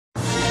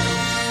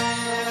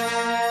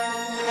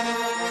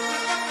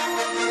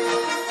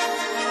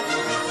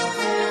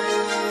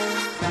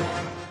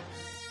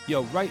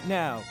Yo, right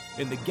now,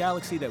 in the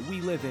galaxy that we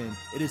live in,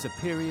 it is a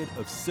period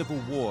of civil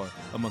war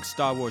among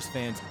Star Wars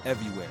fans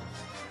everywhere.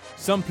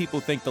 Some people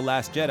think The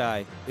Last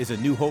Jedi is a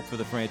new hope for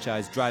the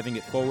franchise, driving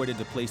it forward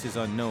into places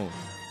unknown,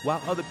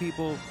 while other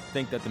people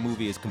think that the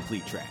movie is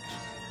complete trash.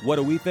 What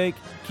do we think?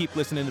 Keep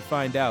listening to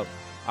find out.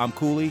 I'm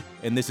Cooley,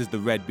 and this is the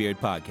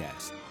Redbeard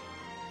Podcast.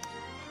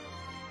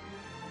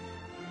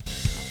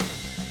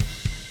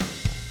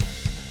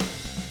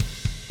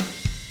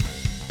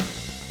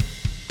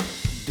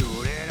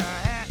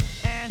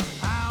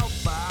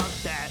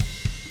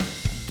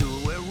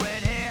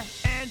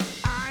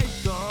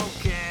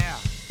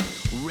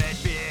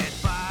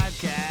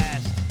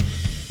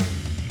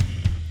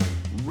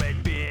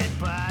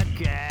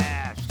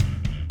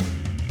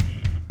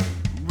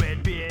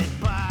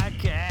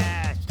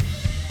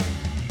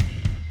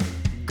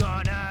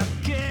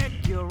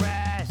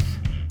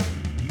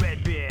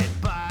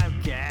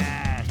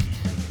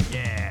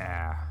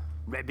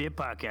 Redbeard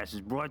Podcast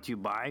is brought to you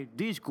by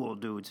these cool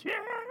dudes.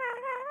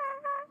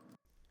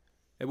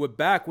 And we're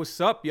back. What's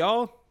up,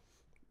 y'all?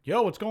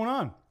 Yo, what's going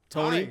on?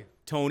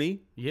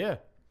 Tony, Yeah.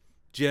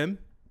 Jim,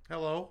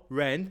 Hello.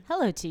 Ren,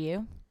 Hello to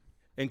you.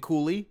 and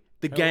Cooley.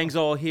 The gang's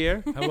all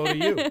here. Hello to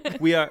you.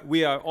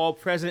 We are all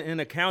present and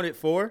accounted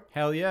for.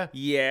 Hell yeah.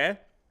 Yeah.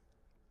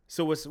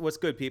 So what's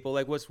good, people?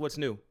 Like what's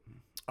new?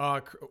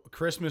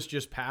 Christmas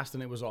just passed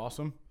and it was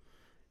awesome.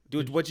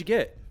 Dude, what'd you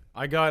get?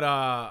 I got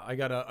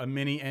a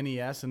mini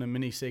NES and a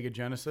mini Sega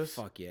Genesis.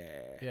 Fuck yeah.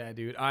 Yeah,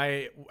 dude.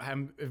 I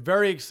am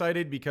very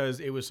excited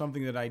because it was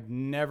something that I'd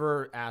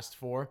never asked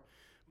for,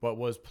 but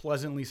was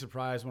pleasantly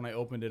surprised when I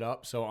opened it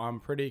up. So I'm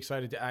pretty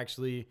excited to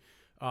actually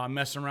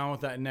mess around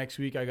with that next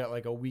week. I got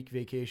like a week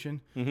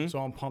vacation, so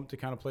I'm pumped to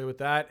kind of play with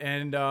that.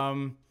 And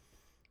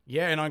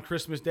yeah, and on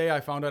Christmas Day, I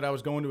found out I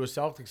was going to a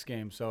Celtics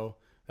game, so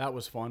that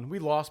was fun. We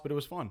lost, but it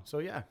was fun. So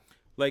yeah.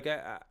 Like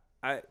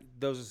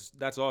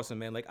that's awesome,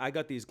 man. Like I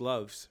got these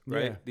gloves,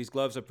 right? Yeah. These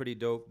gloves are pretty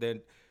dope.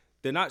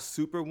 They're not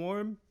super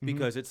warm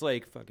because it's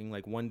like fucking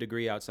like 1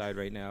 degree outside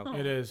right now.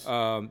 It is.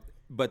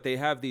 But they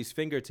have these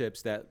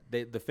fingertips that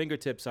the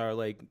fingertips are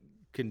like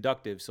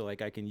conductive, so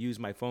like I can use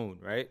my phone,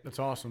 right? That's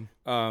awesome.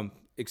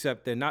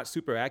 Except they're not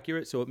super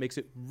accurate, so it makes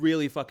it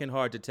really fucking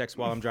hard to text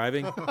while I'm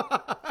driving.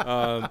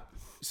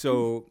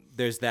 So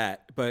there's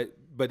that. But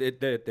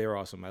they're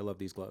awesome. I love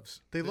these gloves.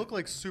 They look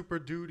like Super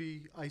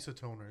Duty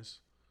isotoners.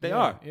 They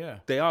are. Yeah.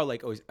 They are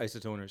like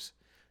isotoners.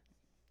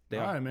 They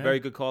All are. right, man. Very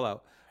good call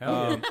out.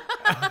 Hell yeah.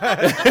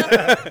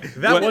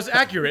 That was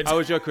accurate. How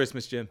was your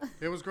Christmas, Jim?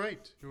 It was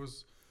great. It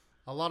was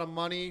a lot of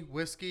money,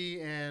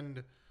 whiskey,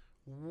 and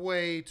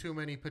way too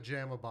many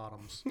pajama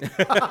bottoms.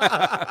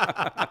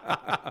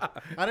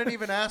 I didn't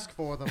even ask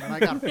for them, and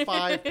I got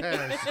 5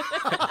 pairs.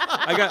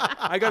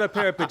 I got a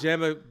pair of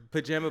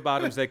pajama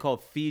bottoms they call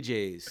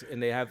FJs,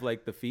 and they have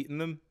like the feet in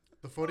them.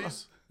 The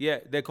footies. Yeah,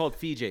 they're called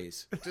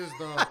FJs. Does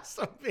That's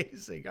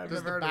amazing. I've the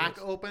never heard back of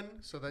this. open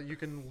so that you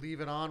can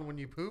leave it on when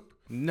you poop?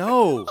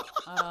 No,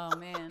 Oh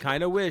man.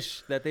 kind of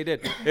wish that they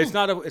did. It's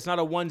not a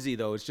onesie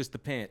though. It's just the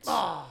pants.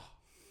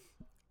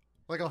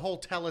 Like a whole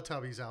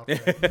Teletubbies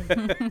outfit.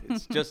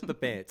 It's just the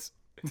pants.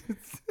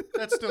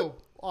 That's still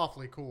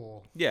awfully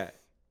cool. Yeah,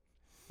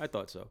 I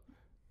thought so.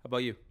 How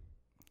about you?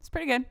 It's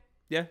pretty good.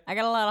 Yeah, I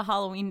got a lot of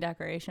Halloween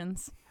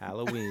decorations.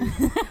 Halloween.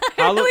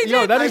 really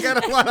Yo, did. that I is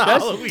got a lot of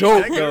that's Halloween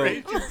dope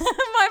decorations. though.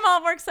 My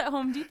mom works at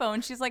Home Depot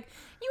and she's like,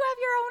 "You have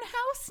your own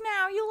house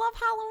now. You love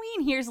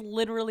Halloween. Here's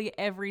literally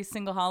every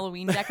single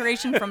Halloween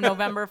decoration from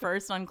November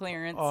 1st on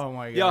clearance." Oh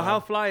my god. Yo,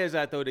 how fly is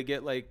that though to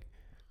get like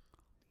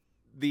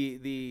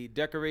the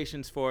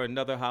decorations for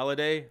another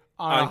holiday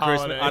on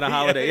Christmas on a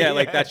holiday? Yeah,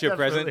 like that's your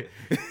definitely.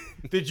 present.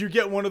 Did you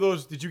get one of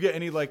those? Did you get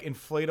any like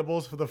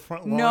inflatables for the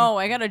front lawn? No,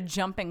 I got a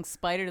jumping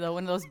spider though,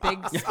 one of those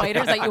big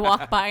spiders that you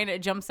walk by and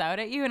it jumps out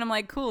at you, and I'm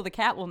like, cool. The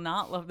cat will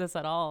not love this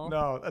at all.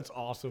 No, that's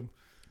awesome.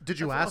 Did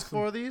you That's ask awesome.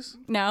 for these?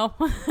 No.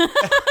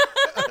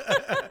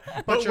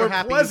 But you're we're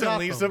happy you got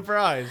pleasantly them.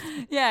 surprised.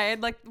 Yeah, I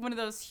had like one of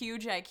those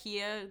huge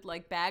IKEA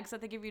like bags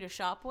that they give you to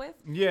shop with.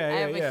 Yeah, I yeah,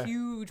 have yeah. a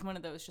huge one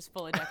of those just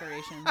full of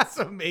decorations. That's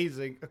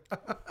amazing.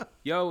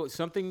 Yo,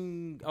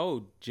 something.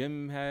 Oh,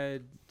 Jim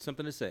had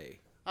something to say.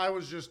 I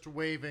was just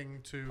waving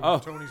to Oh.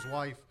 Tony's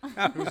wife,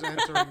 who's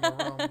entering the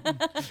room.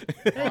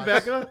 Hey,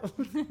 Becca.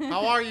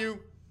 How are you?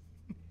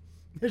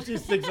 She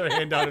sticks her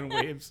hand out and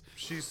waves.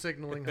 She's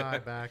signaling hi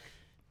back.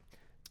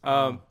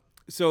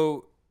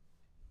 So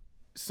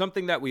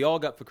something that we all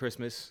got for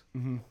Christmas.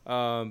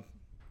 I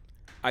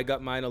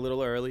got mine a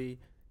little early.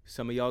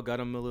 Some of y'all got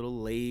them a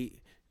little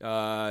late.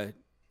 Star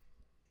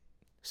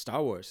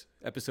Wars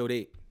Episode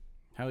 8.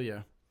 Hell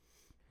yeah.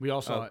 We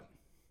all saw it.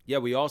 Yeah,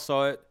 we all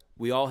saw it.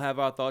 We all have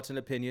our thoughts and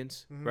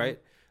opinions, right?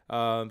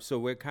 So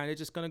we're kind of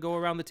just gonna go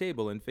around the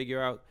table and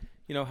figure out,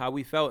 how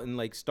we felt, and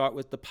like start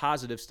with the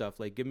positive stuff.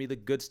 Like, give me the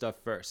good stuff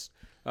first.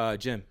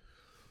 Jim.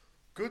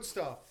 Good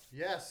stuff.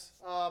 Yes.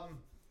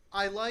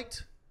 I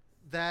liked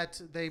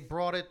that they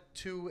brought it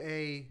to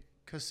a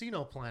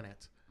casino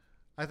planet.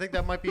 I think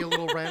that might be a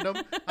little random.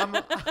 I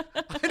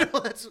know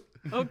that's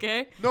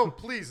Okay. no,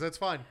 please, that's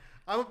fine.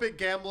 I'm a big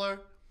gambler.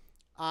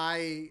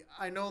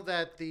 I know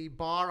that the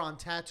bar on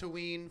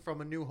Tatooine from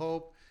A New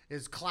Hope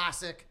is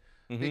classic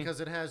because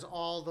it has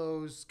all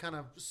those kind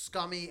of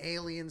scummy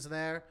aliens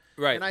there.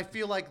 Right. And I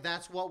feel like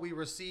that's what we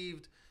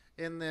received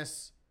in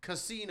this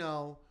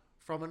casino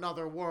from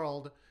another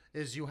world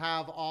is you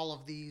have all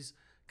of these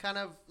kind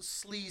of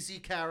sleazy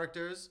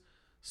characters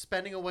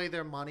spending away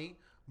their money,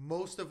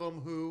 most of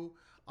them who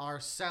are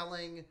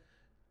selling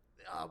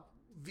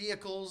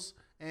vehicles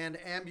and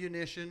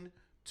ammunition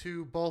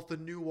to both the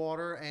New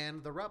Order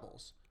and the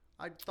Rebels.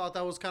 I thought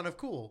that was kind of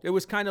cool. It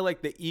was kind of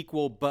like the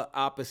equal but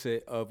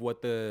opposite of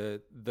what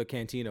the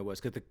Cantina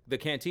was, because the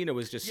Cantina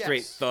was just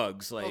straight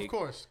thugs, like of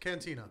course,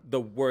 Cantina. the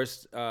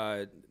worst.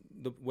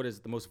 What is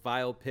the most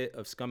vile pit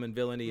of scum and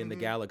villainy in the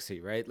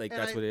galaxy, right? Like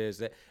And that's what it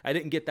is. I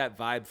didn't get that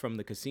vibe from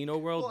the casino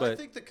world, Well, I but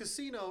think the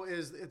casino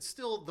it's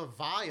still the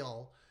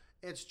Vile.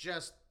 It's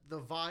just the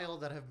Vile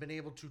that have been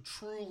able to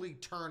truly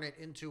turn it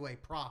into a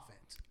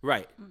profit.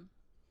 right,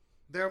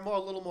 They're a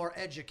little more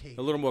educated.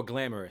 a little more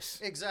glamorous.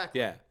 Exactly.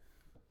 Yeah.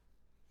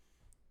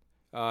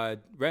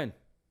 Ren.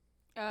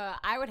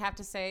 I would have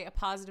to say a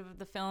positive of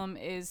the film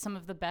is some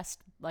of the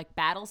best like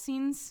battle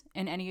scenes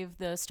in any of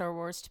the Star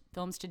Wars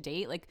films to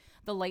date. Like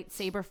the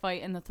lightsaber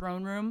fight in the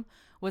throne room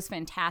was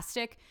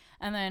fantastic,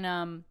 and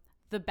then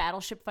the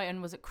battleship fight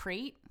and was it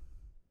Crate?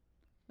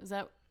 Is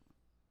that?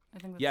 I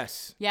think.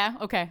 Yes. Yeah.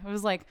 Okay. It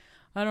was like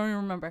I don't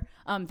even remember.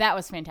 That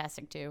was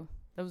fantastic too.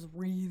 That was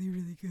really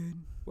really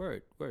good.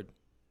 Word.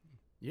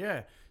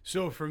 Yeah.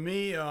 So for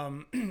me,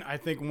 I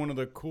think one of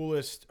the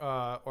coolest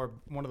or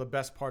one of the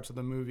best parts of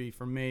the movie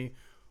for me,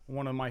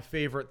 one of my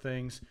favorite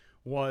things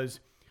was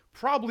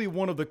probably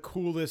one of the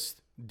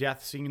coolest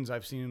death scenes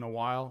I've seen in a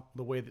while.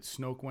 The way that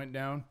Snoke went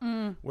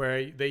down,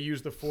 where they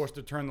used the Force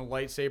to turn the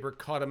lightsaber,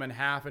 cut him in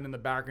half, and in the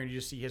background you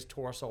just see his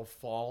torso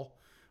fall.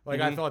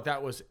 Like I thought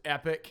that was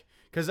epic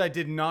because I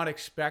did not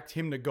expect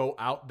him to go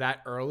out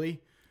that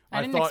early. I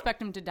didn't thought, expect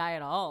him to die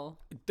at all.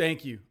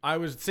 Thank you. I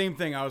was same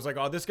thing. I was like,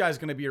 oh, this guy's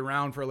going to be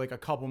around for like a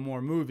couple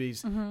more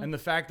movies. And the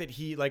fact that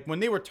he, like, when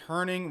they were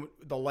turning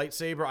the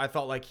lightsaber, I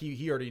thought like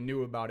he already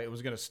knew about it. It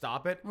was going to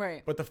stop it.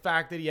 Right. But the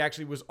fact that he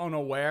actually was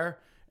unaware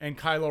and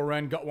Kylo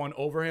Ren got one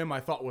over him, I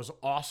thought was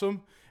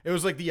awesome. It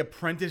was like the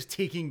apprentice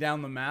taking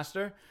down the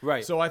master.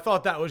 Right. So I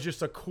thought that was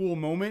just a cool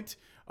moment.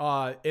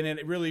 And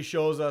it really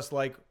shows us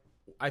like,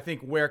 I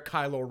think where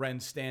Kylo Ren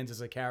stands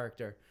as a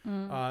character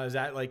is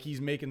that like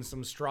he's making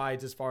some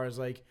strides as far as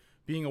like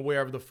being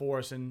aware of the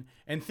Force and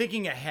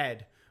thinking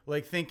ahead,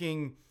 like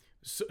thinking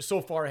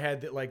so far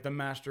ahead that like the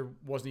Master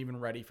wasn't even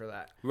ready for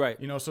that. Right.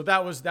 You know, so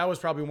that was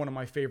probably one of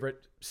my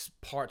favorite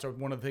parts or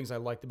one of the things I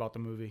liked about the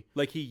movie.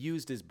 Like he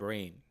used his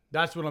brain.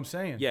 That's what I'm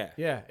saying. Yeah.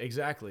 Yeah,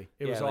 exactly.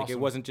 It was like awesome. it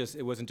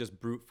wasn't just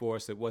brute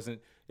force. It wasn't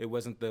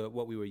the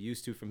what we were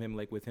used to from him,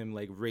 like with him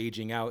like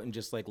raging out and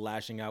just like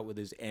lashing out with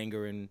his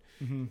anger, and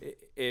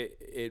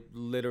it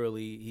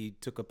literally, he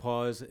took a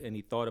pause and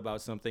he thought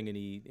about something and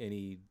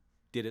he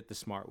did it the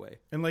smart way.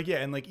 And like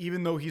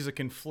even though he's a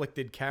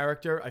conflicted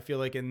character, I feel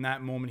like in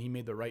that moment he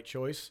made the right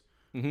choice,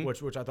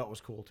 which I thought was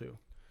cool too.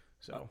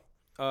 So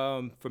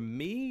for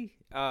me,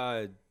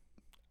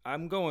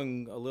 I'm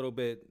going a little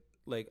bit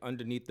like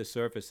underneath the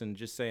surface and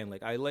just saying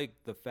like I like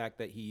the fact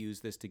that he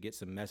used this to get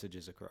some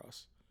messages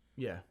across.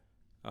 yeah.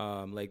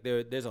 Like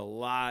there's a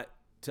lot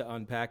to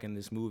unpack in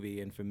this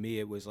movie, and for me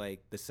it was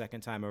like the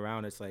second time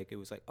around it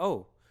was like,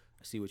 oh,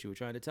 I see what you were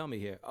trying to tell me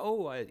here.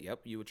 Oh,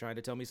 yep, you were trying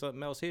to tell me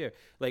something else here.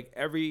 Like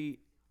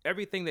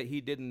everything that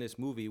he did in this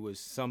movie was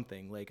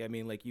something. Like I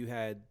mean, like you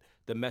had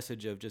the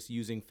message of just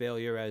using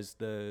failure as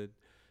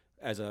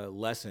a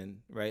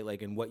lesson, right?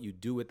 Like, and what you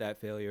do with that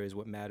failure is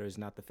what matters,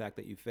 not the fact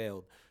that you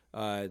failed.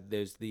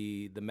 There's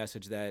the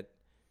message that,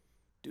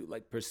 dude,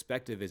 like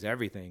perspective is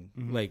everything.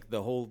 Like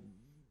the whole,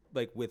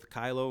 like with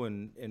Kylo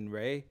and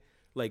Rey,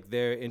 like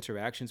their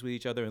interactions with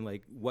each other and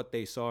like what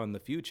they saw in the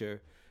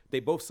future, they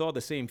both saw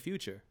the same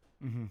future.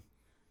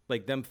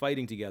 Like them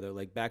fighting together,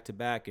 like back to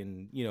back,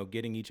 and you know,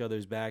 getting each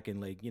other's back, and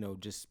like, you know,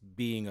 just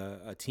being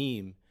a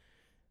team.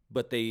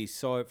 But they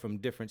saw it from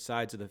different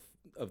sides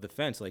of the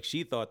fence. Like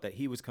she thought that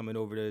he was coming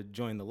over to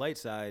join the light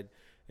side,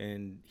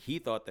 and he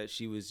thought that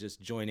she was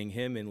just joining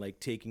him and like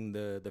taking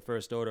the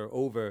First Order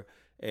over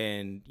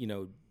and, you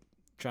know,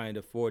 trying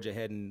to forge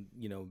ahead and,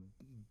 you know,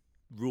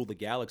 rule the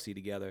galaxy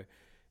together.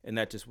 And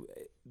that just,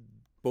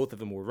 both of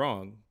them were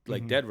wrong,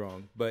 like dead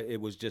wrong, but it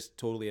was just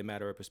totally a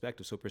matter of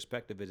perspective. So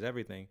perspective is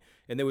everything.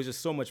 And there was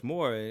just so much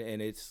more,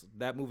 and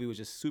that movie was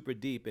just super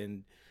deep,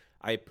 and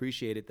I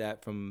appreciated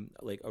that from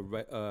like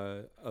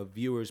a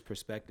viewer's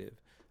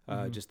perspective.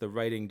 Just the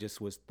writing just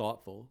was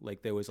thoughtful.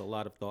 Like there was a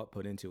lot of thought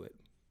put into it.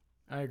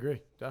 I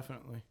agree,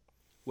 definitely.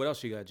 What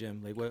else you got,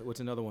 Jim? Like what's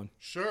another one?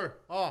 Sure.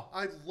 Oh,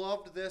 I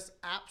loved this.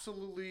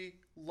 Absolutely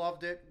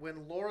loved it.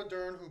 When Laura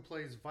Dern, who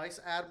plays Vice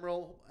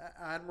Admiral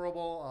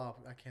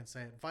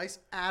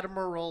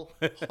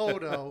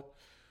Hodo,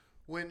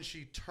 when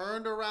she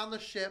turned around the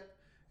ship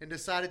and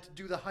decided to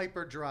do the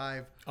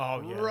hyperdrive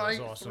Oh, yeah, that right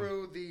was awesome.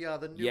 through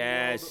the new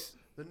Yes. world,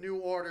 the New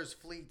Order's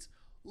fleet.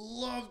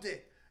 Loved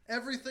it.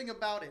 everything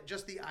about it,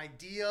 just the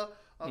idea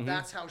of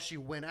that's how she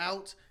went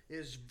out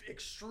is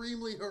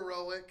extremely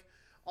heroic.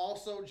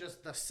 Also,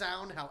 just the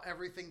sound, how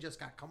everything just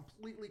got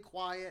completely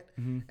quiet.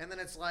 And then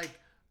it's like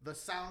the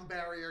sound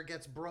barrier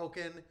gets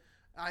broken.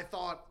 I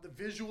thought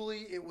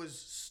visually it was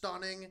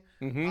stunning.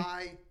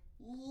 I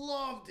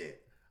loved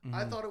it.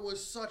 I thought it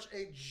was such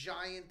a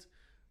giant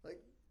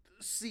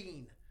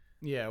scene.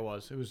 Yeah, it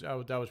was.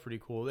 That was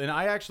pretty cool. And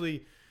I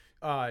actually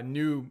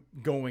knew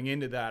going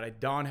into that.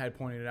 Don had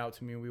pointed it out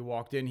to me when we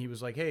walked in. He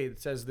was like, "Hey,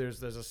 it says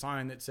there's a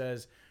sign that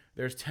says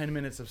there's 10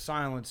 minutes of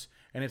silence,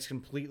 and it's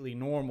completely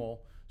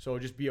normal. So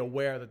just be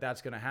aware that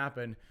that's going to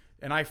happen."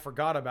 And I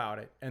forgot about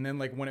it. And then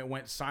when it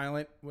went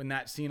silent, when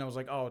that scene, I was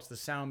like, "Oh, it's the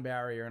sound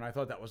barrier." And I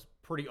thought that was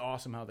pretty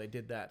awesome how they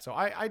did that. So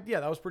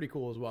yeah, that was pretty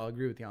cool as well. I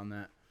agree with you on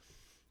that.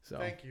 So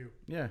Thank you.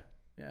 Yeah.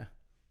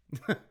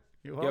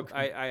 You're Yep, welcome.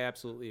 I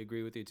absolutely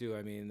agree with you too.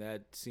 I mean,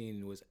 that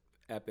scene was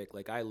epic.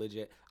 I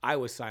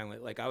was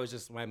silent.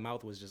 My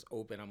mouth was just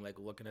open. I'm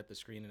looking at the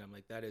screen and I'm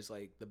like, that is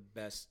the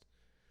best.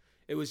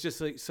 It was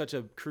just such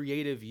a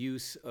creative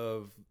use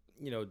of,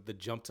 the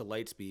jump to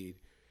light speed.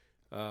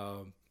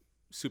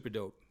 Super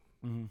dope.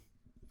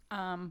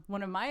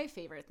 One of my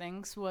favorite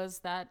things was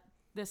that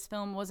this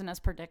film wasn't as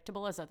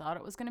predictable as I thought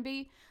it was going to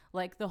be.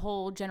 Like the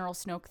whole General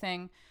Snoke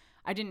thing,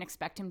 I didn't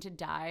expect him to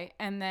die.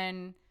 And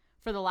then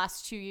for the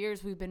last 2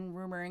 years, we've been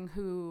rumoring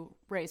who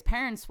Rey's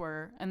parents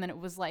were. And then it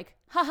was like,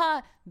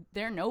 haha,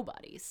 they're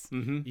nobodies.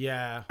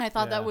 Yeah. I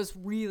thought that was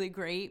really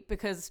great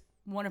because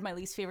one of my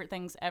least favorite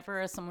things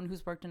ever as someone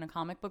who's worked in a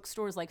comic book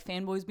store is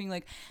fanboys being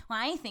like, well,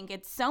 I think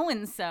it's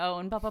so-and-so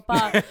and blah, blah,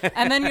 blah.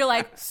 And then you're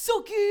like,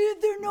 suck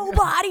it, they're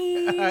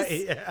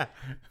nobodies. Yeah.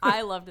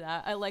 I loved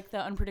that. I like the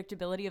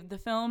unpredictability of the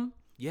film.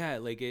 Yeah,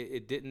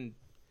 it didn't.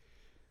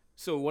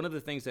 So one of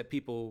the things that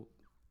people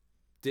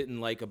didn't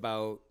like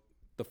about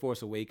The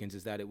Force Awakens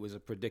is that it was a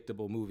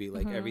predictable movie.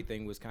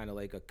 Everything was kind of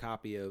like a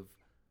copy of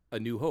A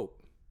New Hope.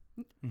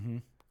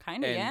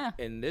 Kind of, yeah.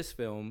 And this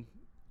film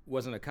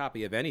wasn't a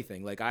copy of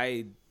anything.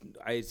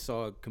 I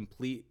saw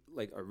complete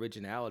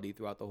originality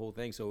throughout the whole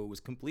thing, so it was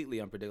completely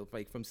unpredictable.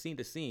 From scene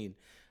to scene,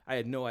 I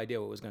had no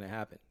idea what was going to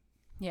happen.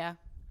 Yeah.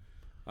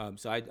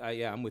 So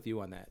I'm with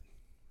you on that.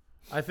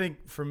 I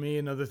think for me,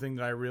 another thing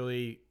that I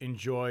really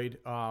enjoyed,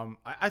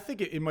 I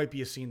think it might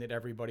be a scene that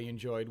everybody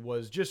enjoyed,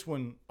 was just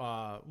when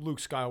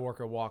Luke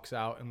Skywalker walks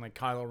out and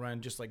Kylo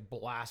Ren just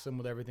blasts him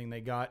with everything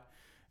they got.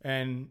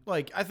 And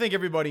I think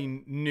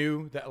everybody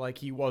knew that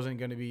he wasn't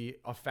going to be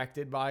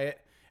affected by it.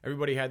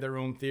 Everybody had their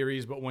own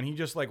theories, but when he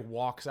just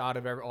walks out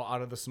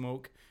of the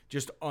smoke,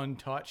 just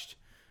untouched,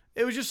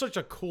 it was just such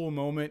a cool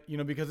moment,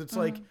 because it's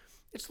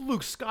it's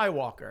Luke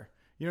Skywalker.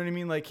 You know what I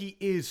mean? He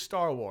is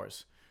Star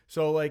Wars.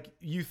 So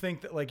you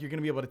think that you're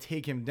gonna be able to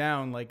take him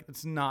down,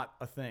 it's not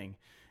a thing,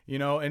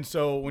 And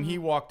so when he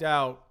walked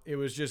out, it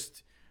was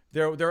just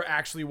there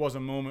actually was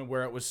a moment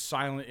where it was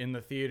silent in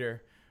the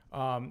theater,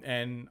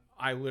 and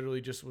I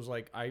literally just was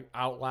I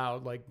out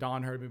loud,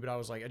 Don heard me, but I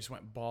was I just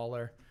went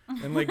baller.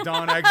 And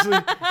Don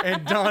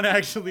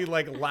actually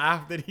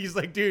laughed, and he's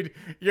like, "Dude,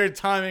 your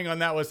timing on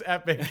that was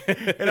epic."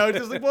 And I was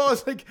just well,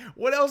 it's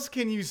what else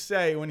can you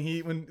say when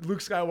Luke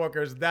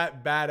Skywalker is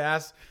that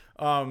badass?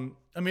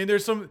 I mean,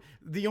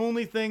 the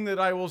only thing that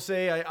I will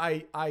say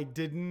I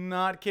did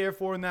not care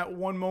for in that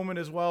one moment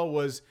as well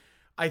was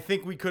I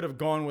think we could have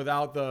gone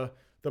without the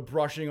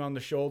brushing on the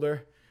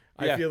shoulder.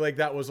 Yeah. I feel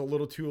that was a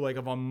little too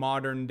of a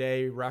modern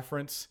day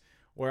reference,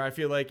 where I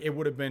feel it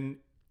would have been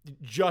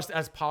just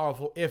as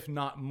powerful, if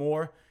not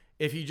more,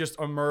 if he just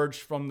emerged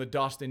from the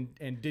dust and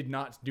did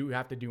not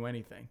have to do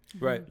anything.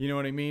 Right. You know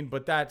what I mean?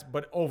 But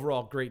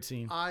overall, great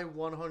scene. I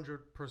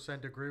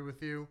 100% agree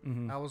with you.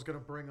 I was going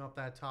to bring up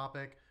that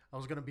topic. I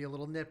was going to be a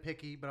little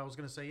nitpicky, but I was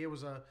going to say it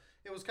was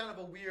kind of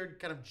a weird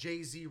kind of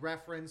Jay-Z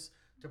reference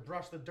to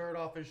brush the dirt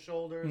off his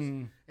shoulders.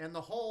 And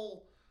the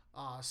whole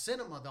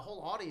cinema, the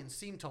whole audience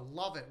seemed to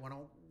love it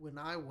when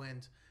I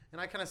went. And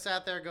I kind of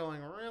sat there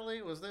going,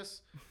 really?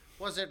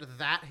 Was it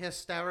that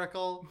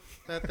hysterical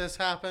that this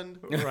happened?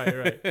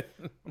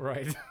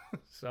 Right.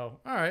 So,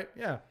 all right.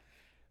 Yeah.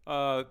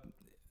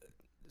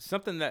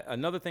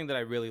 Another thing that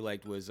I really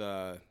liked was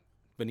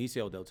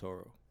Benicio del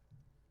Toro.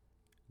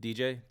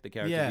 DJ, the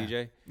character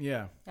DJ.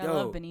 Yeah. I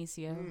love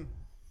Benicio.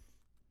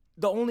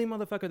 The only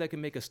motherfucker that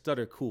can make a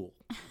stutter cool,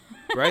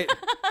 right?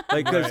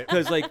 Because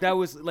that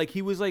was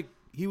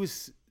he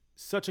was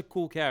such a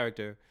cool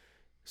character,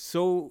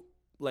 so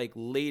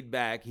laid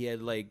back. He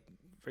had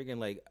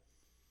freaking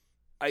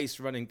ice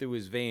running through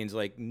his veins,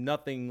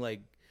 nothing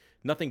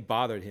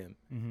bothered him,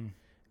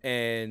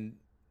 and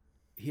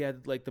he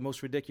had the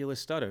most ridiculous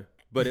stutter.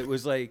 But it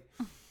was it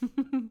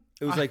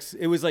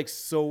was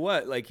so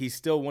what? He's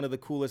still one of the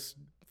coolest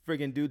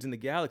friggin' dudes in the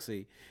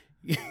galaxy.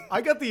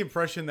 I got the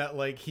impression that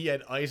he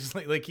had ice,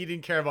 he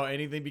didn't care about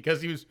anything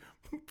because he was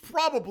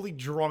probably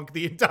drunk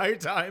the entire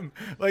time.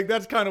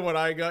 That's kind of what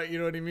I got. You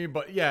know what I mean?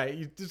 But yeah,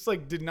 he just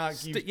did not.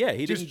 He just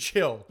didn't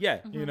chill. Yeah,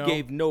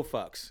 gave no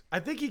fucks. I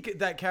think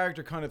that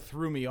character kind of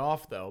threw me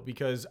off though,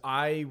 because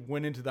I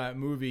went into that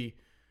movie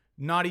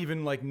not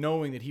even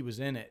knowing that he was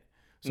in it.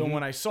 So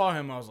when I saw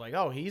him, I was like,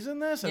 oh, he's in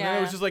this? And then it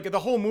Yeah. was just like the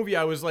whole movie,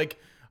 I was like,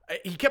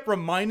 he kept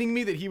reminding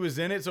me that he was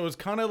in it. So it was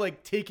kind of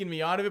like taking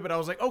me out of it. But I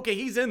was like, okay,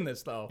 he's in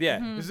this though.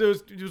 Yeah.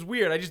 It was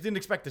weird. I just didn't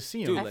expect to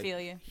see him. Dude, I like, feel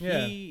you.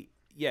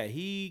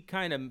 He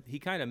kind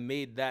of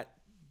made that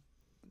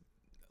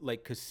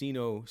like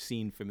casino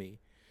scene for me.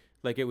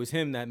 Like it was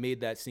him that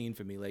made that scene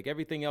for me. Like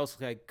everything else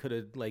I could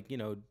have like,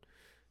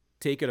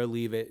 take it or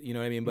leave it, you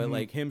know what I mean? But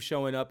like him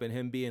showing up and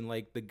him being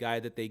like the guy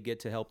that they get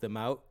to help them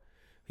out.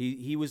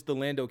 He was the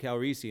Lando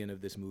Calrissian of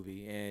this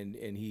movie, and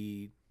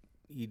he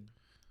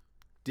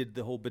did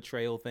the whole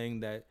betrayal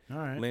thing that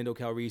Lando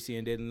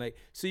Calrissian did, and like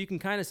so you can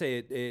kind of say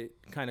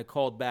it kind of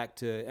called back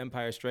to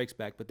Empire Strikes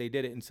Back, but they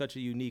did it in such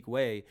a unique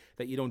way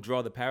that you don't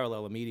draw the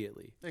parallel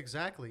immediately.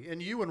 Exactly. And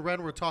you and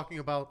Ren were talking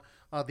about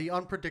the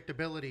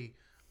unpredictability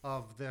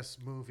of this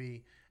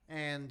movie,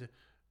 and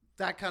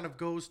that kind of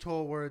goes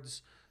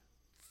towards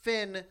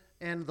Finn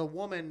and the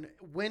woman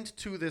went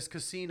to this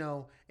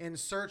casino in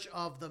search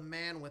of the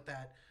man with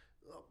that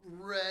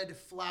red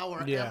flower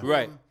emblem,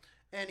 Right.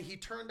 and he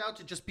turned out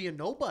to just be a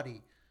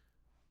nobody.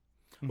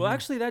 Well,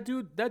 actually, that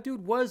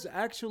dude was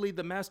actually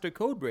the master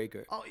code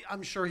breaker. Oh,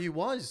 I'm sure he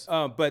was.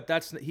 But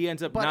he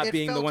ends up not it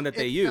being the one that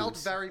they use. It felt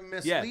very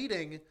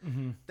misleading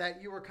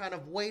that you were kind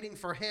of waiting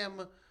for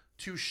him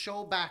to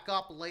show back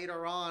up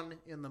later on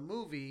in the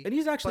movie. And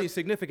he's actually a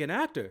significant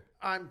actor.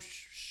 I'm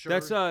sure.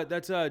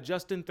 That's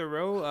Justin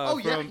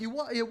Theroux. He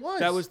was. It was.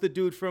 That was the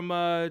dude from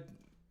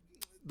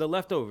The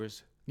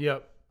Leftovers.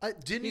 Yep.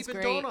 It didn't He's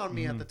even great. dawn on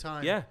me at the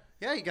time. Yeah.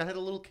 Yeah, he had a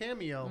little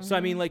cameo. So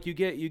I mean, like you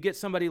get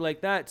somebody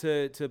like that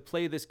to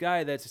play this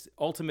guy that's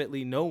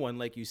ultimately no one,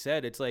 like you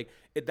said. It's like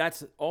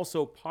that's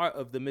also part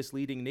of the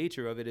misleading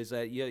nature of it is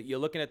that you're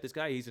looking at this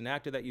guy. He's an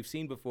actor that you've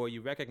seen before.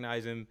 You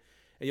recognize him,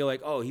 and you're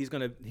like, oh, he's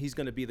gonna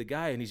be the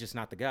guy, and he's just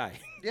not the guy.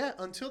 Yeah,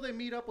 until they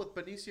meet up with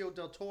Benicio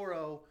del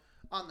Toro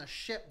on the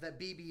ship that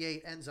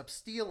BB-8 ends up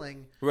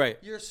stealing. Right.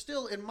 You're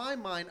still, in my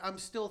mind, I'm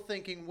still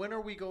thinking, when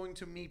are we going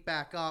to meet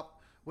back up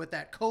with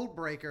that code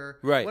breaker?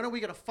 Right. When are we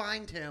going to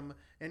find him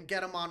and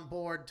get him on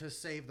board to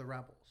save the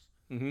rebels?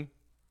 Mm-hmm.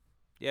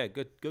 Yeah,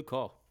 good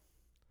call.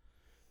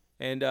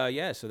 And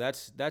so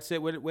that's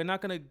it. We're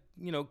not gonna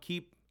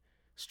keep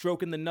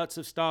stroking the nuts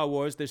of Star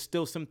Wars. There's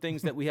still some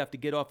things that we have to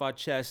get off our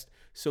chest.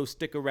 So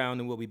stick around,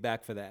 and we'll be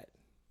back for that.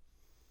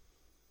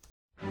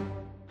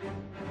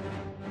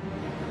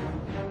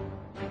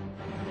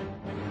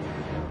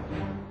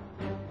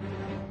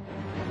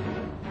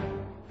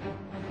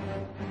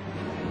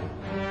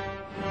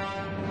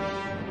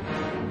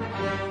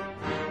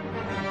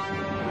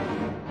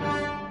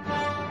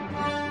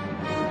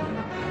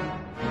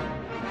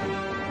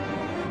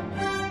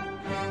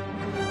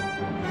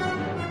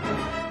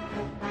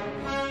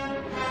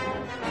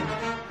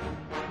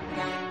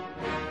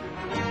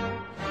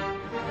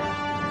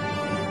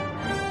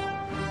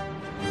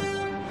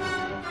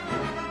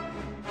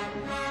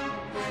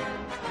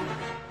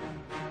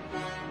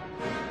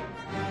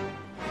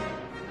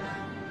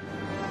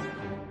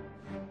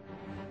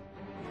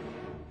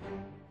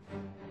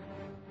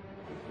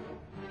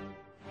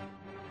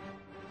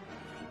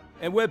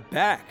 And we're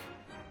back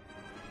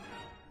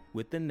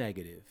with the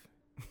negative.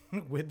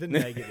 With the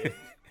negative.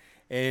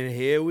 And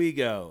here we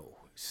go.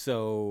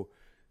 So,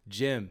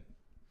 Jim,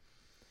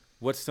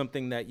 what's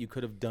something that you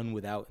could have done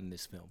without in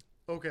this film?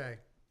 Okay.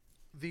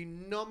 The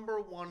number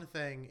one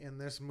thing in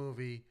this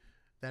movie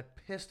that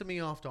pissed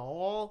me off to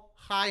all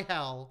high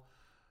hell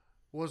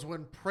was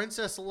when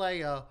Princess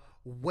Leia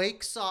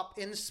wakes up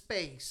in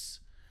space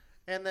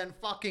and then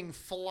fucking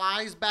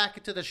flies back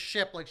into the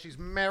ship like she's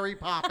Mary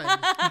Poppins.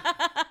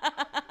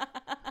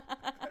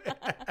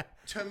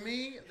 To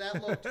me,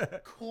 that looked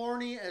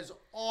corny as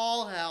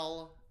all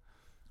hell.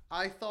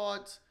 I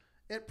thought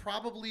it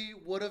probably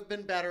would have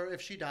been better if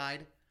she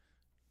died.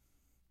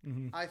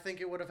 I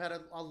think it would have had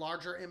a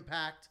larger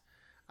impact.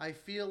 I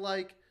feel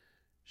like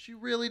she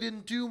really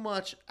didn't do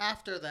much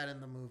after that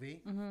in the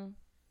movie.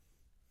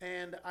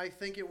 And I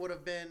think it would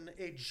have been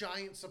a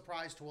giant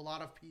surprise to a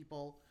lot of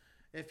people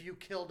if you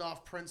killed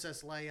off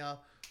Princess Leia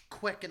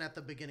quick and at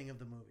the beginning of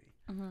the movie.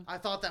 I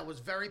thought that was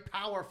very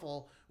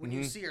powerful when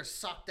you see her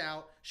sucked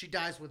out. She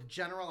dies with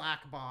General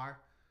Akbar.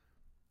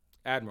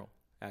 Admiral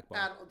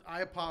Akbar.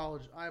 I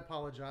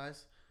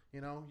apologize.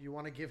 You know, you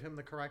want to give him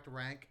the correct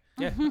rank.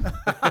 Yeah.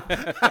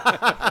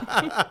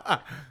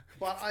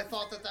 But I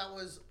thought that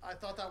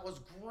was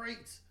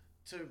great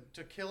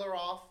to kill her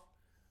off.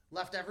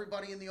 Left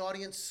everybody in the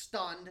audience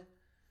stunned,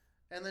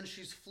 and then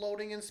she's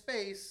floating in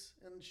space,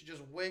 and she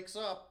just wakes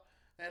up,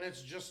 and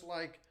it's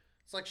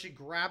like she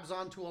grabs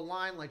onto a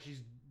line like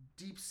she's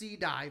deep sea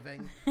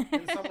diving,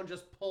 and someone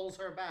just pulls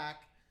her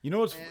back. You know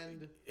what's,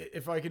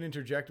 if I can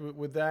interject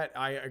with that,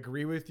 I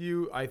agree with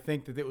you. I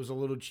think that it was a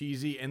little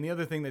cheesy. And the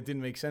other thing that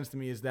didn't make sense to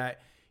me is that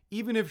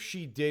even if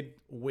she did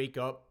wake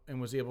up and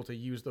was able to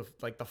use the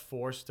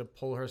force to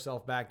pull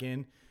herself back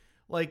in,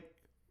 like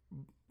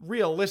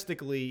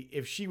realistically,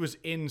 if she was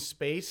in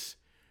space,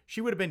 she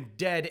would have been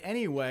dead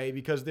anyway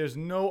because there's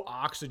no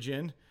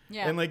oxygen.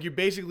 Yeah. And like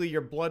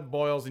your blood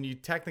boils and you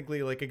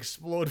technically like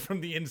explode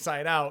from the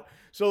inside out.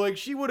 So like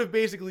she would have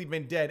basically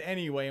been dead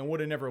anyway and would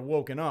have never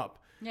woken up.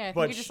 Yeah, I think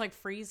But you just like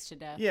freeze to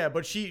death. Yeah,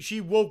 but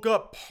she woke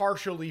up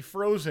partially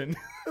frozen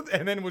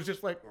and then was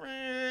just like,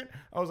 "Meh."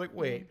 I was like,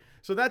 wait.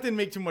 So that didn't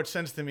make too much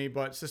sense to me,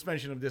 but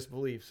suspension of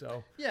disbelief.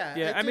 So Yeah.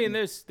 Yeah, it I mean,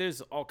 didn't-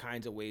 there's all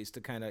kinds of ways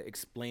to kind of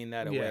explain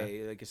that Yeah.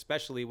 away, like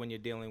especially when you're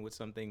dealing with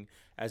something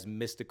as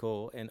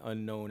mystical and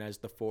unknown as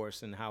the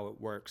Force and how it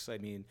works. I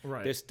mean,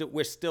 Right.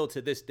 we're still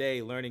to this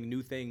day learning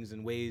new things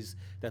and ways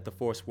that the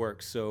Force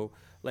works. So,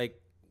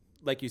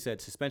 like you said,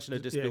 suspension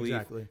of disbelief,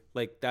 exactly.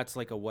 like that's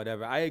like a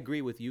whatever. I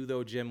agree with you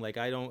though, Jim. Like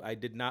I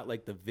did not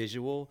like the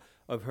visual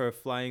of her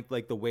flying,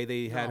 like the way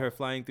they had her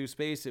flying through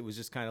space. It was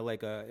just kind of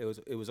like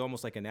it was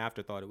almost like an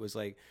afterthought. It was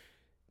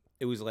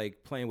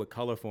like playing with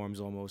color forms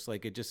almost.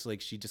 Like it just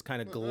like she just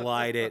kind of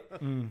glided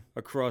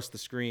across the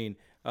screen.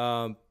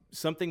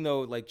 Something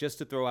though, like just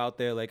to throw out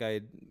there, like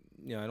I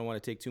don't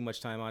want to take too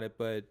much time on it,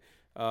 but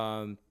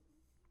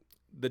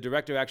the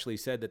director actually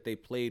said that they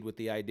played with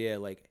the idea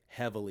like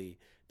heavily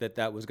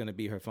that was going to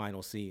be her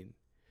final scene.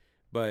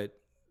 But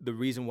the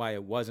reason why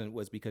it wasn't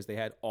was because they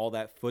had all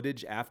that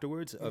footage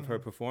afterwards of her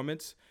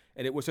performance,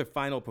 and it was her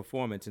final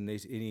performance. And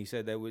he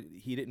said that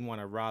he didn't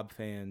want to rob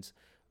fans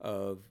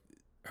of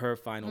her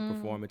final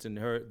performance and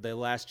the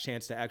last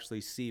chance to actually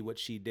see what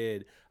she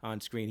did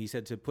on screen. He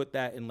said to put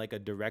that in like a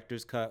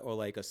director's cut or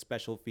like a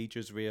special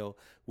features reel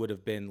would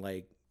have been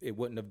like, it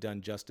wouldn't have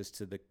done justice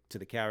to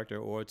the character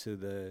or to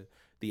the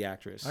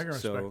actress. I can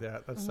respect So,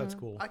 that. That's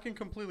cool. I can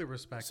completely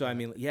respect so that. I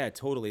mean, yeah,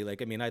 totally.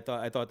 Like, I mean, I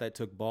thought that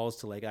took balls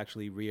to like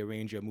actually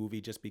rearrange your movie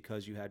just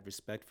because you had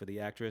respect for the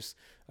actress.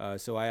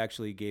 So I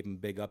actually gave him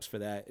big ups for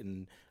that,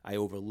 and I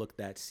overlooked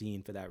that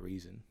scene for that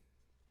reason.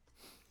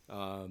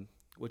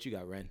 What you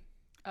got, Ren?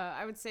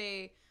 I would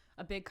say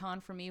a big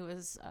con for me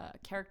was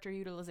character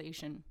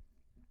utilization.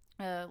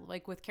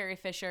 Like with Carrie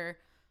Fisher,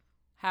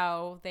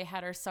 how they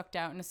had her sucked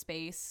out into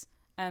space,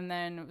 and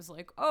then it was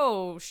like,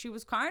 oh, she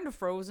was kind of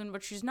frozen,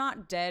 but she's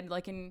not dead.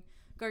 Like in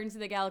Guardians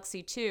of the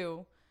Galaxy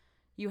 2,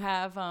 you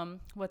have,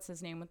 what's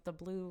his name with the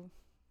blue...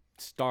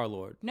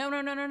 Star-Lord.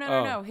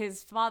 No.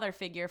 His father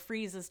figure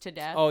freezes to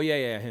death. Oh,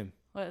 yeah, him.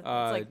 It's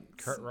like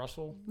Kurt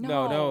Russell?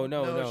 No. No,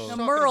 No, she's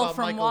talking Merle about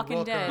from Michael Walking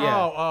Rooker. Dead.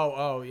 Yeah.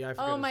 Oh, yeah. I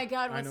forget Oh my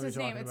God, I what's know who his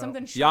you're name? talking It's about.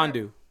 something sharp.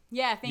 Yondu.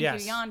 Yeah, thank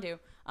Yes. you, Yondu.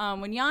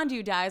 When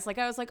Yondu dies, like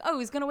I was like, oh,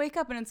 he's gonna wake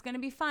up and it's gonna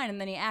be fine, and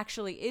then he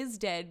actually is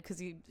dead because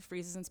he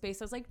freezes in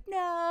space. I was like,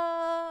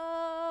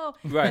 no,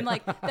 Right. and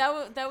like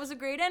that was a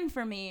great end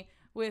for me.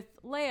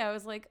 With Leia, I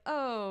was like,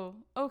 oh,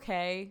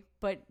 okay,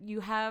 but you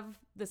have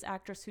this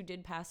actress who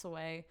did pass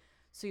away,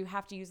 so you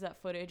have to use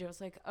that footage. I was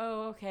like,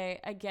 oh, okay,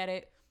 I get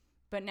it,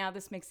 but now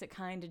this makes it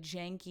kind of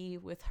janky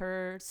with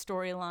her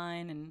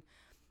storyline, and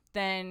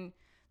then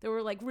there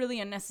were like really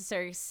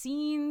unnecessary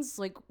scenes,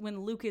 like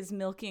when Luke is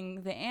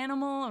milking the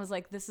animal. I was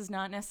like, this is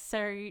not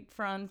necessary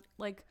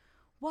like,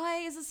 why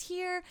is this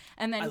here?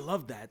 And then I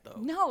love that, though.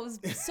 no, it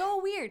was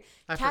so weird.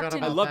 I forgot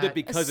about I loved that. it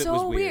because it so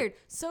was weird.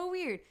 So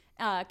weird.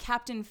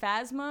 Captain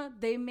Phasma,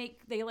 they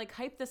like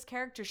hype this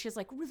character. She has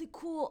like really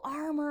cool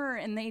armor,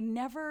 and they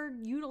never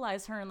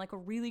utilize her in like a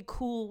really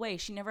cool way.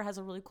 She never has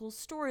a really cool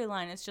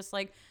storyline. It's just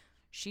like,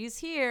 she's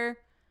here.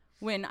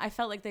 When I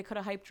felt like they could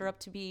have hyped her up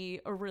to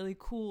be a really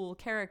cool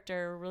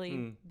character, a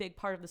really big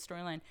part of the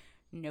storyline.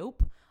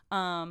 Nope.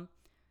 General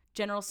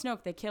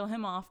Snoke, they kill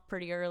him off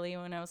pretty early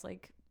when I was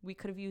like, we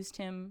could have used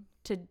him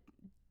to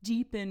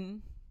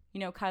deepen,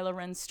 Kylo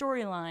Ren's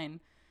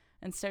storyline.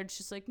 Instead, it's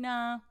just like,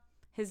 nah,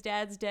 his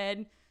dad's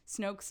dead,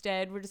 Snoke's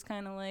dead. We're just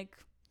kind of like,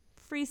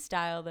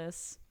 freestyle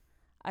this.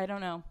 I don't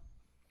know.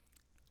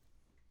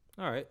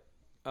 All right.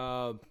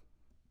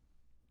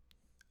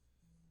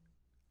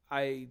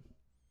 I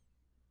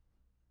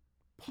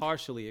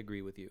partially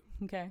agree with you.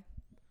 Okay.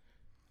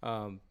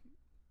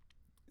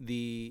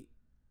 The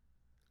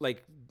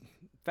like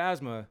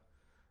Phasma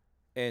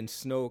and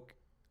Snoke,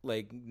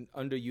 like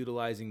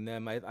underutilizing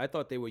them. I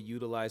thought they were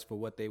utilized for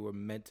what they were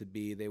meant to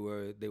be. They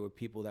were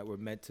people that were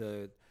meant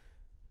to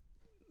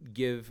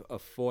give a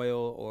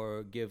foil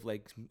or give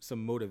like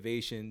some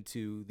motivation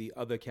to the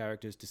other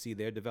characters to see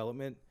their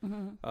development.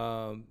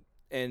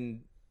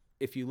 And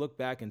if you look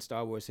back in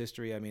Star Wars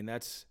history, I mean,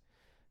 that's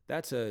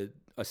a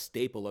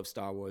staple of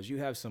Star Wars. You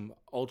have some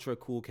ultra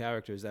cool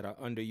characters that are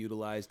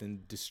underutilized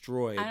and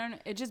destroyed. I don't know.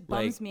 It just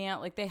bums me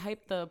out. Like, they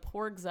hyped the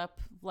Porgs up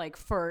like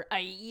for a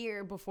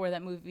year before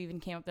that movie even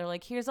came up. They're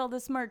like, here's all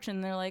this merch,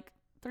 and they're like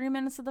 3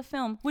 minutes of the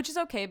film, which is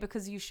okay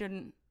because you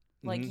shouldn't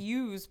like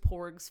use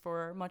Porgs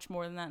for much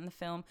more than that in the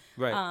film.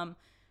 Right.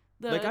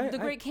 The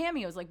great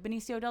cameos like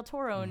Benicio del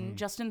Toro and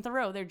Justin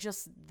Theroux, they're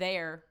just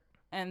there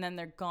and then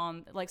they're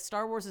gone. Like,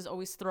 Star Wars is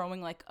always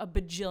throwing like a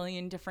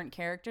bajillion different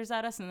characters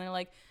at us, and they're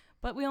like,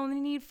 but we only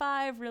need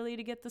 5 really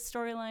to get the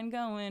storyline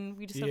going.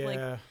 We just have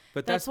like,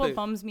 But that's what the,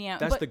 bums me out.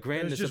 That's But- the It was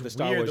grandness just of the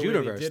Star weird Wars the way they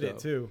universe, did though. it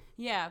too.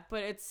 yeah,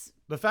 but it's,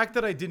 The fact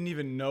that I didn't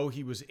even know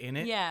he was in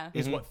it is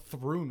Yeah. what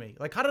threw me.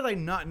 Like, how did I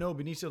not know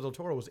Benicio del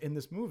Toro was in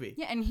this movie?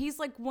 yeah, and he's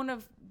like one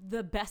of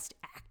the best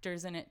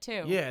actors in it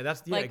too. Yeah,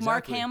 that's like exactly.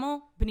 Mark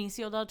Hamill,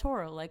 Benicio del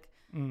Toro, like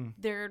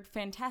they're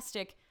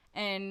fantastic.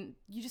 And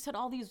you just had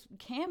all these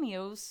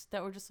cameos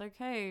that were just like,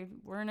 hey,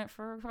 we're in it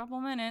for a couple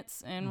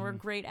minutes and we're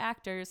great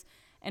actors,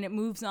 and it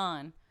moves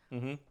on.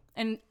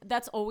 And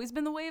that's always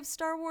been the way of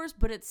Star Wars,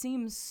 but it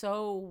seems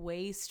so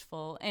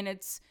wasteful. And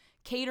it's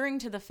catering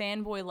to the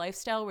fanboy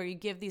lifestyle where you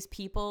give these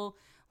people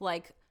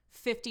like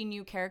 50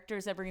 new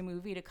characters every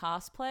movie to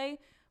cosplay,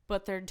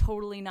 but they're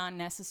totally not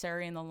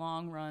necessary in the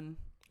long run.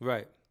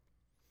 Right.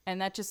 And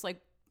that just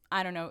like,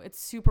 I don't know,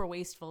 it's super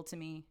wasteful to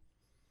me.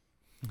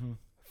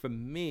 For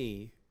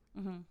me,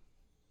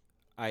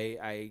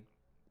 I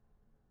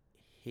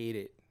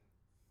hated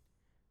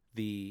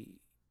the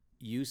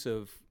use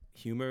of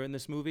humor in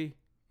this movie.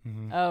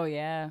 Oh,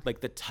 yeah. Like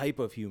the type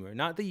of humor,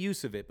 not the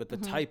use of it, but the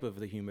type of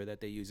the humor that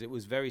they use. It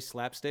was very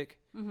slapstick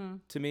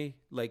to me,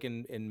 like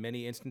in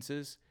many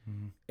instances,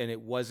 and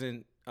it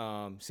wasn't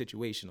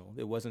situational.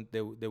 It wasn't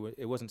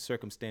it wasn't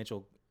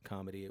circumstantial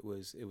comedy. It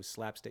was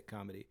slapstick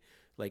comedy,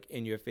 like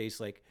in your face,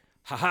 like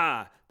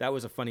haha, that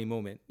was a funny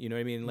moment. You know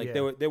what I mean? Like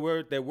Yeah.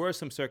 there were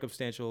some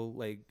circumstantial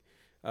like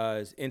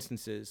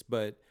instances,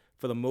 but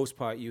for the most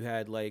part, you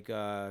had like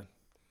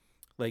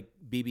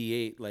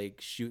BB-8 like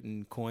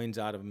shooting coins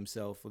out of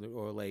himself,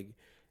 or like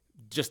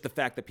just the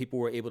fact that people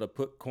were able to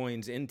put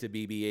coins into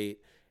BB-8,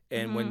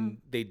 and when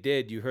they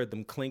did, you heard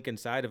them clink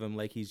inside of him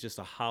like he's just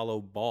a hollow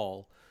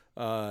ball.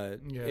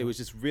 It was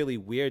just really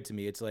weird to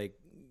me. It's like,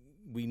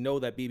 we know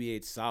that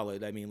BB-8's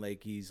solid. I mean,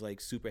 like he's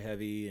like super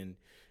heavy and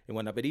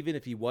whatnot. But even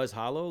if he was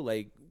hollow,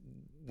 like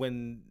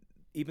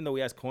even though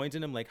he has coins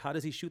in him, like how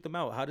does he shoot them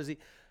out? How does he?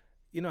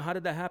 How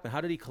did that happen? How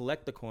did he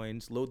collect the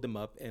coins, load them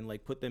up, and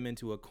like put them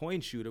into a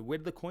coin shooter? Where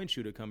did the coin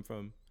shooter come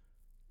from?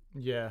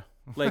 Yeah.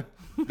 Like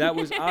that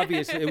was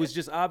obvious. It was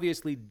just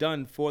obviously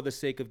done for the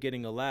sake of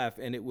getting a laugh,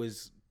 and it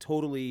was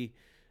totally,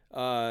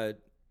 what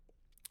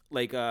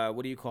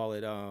do you call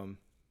it?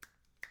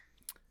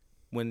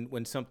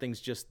 When something's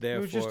just there.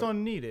 It was just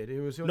unneeded.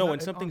 It was no. When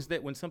something's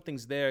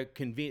there,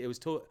 convenient.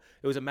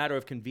 It was a matter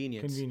of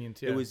convenience.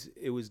 Convenience. Yeah.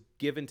 It was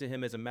given to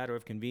him as a matter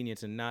of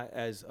convenience and not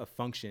as a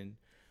function.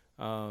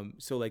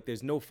 So like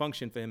there's no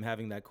function for him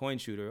having that coin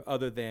shooter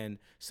other than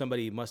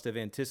somebody must have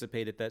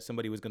anticipated that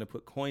somebody was going to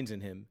put coins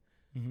in him.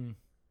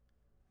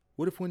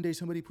 What if one day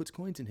somebody puts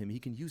coins in him? He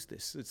can use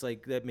this. It's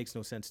like, that makes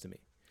no sense to me.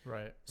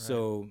 Right.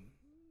 So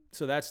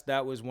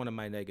that was one of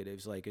my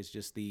negatives. Like, it's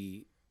just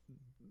the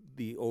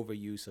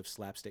overuse of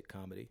slapstick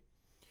comedy.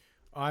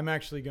 I'm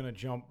actually going to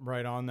jump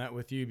right on that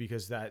with you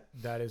because that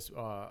is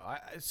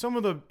some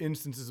of the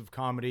instances of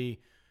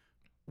comedy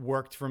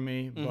worked for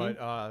me,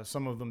 but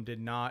some of them did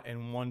not.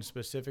 And one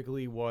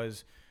specifically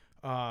was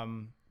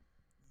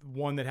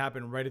one that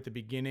happened right at the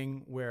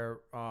beginning where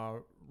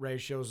Rey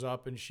shows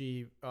up and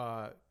she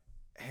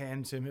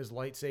hands him his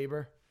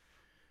lightsaber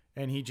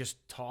and he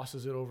just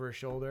tosses it over his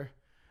shoulder.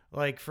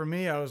 Like, for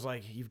me, I was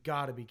like, you've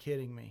got to be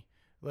kidding me.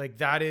 Like,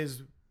 that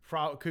is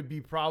could be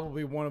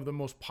probably one of the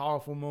most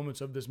powerful moments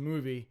of this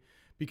movie,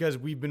 because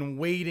we've been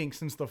waiting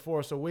since The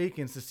Force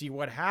Awakens to see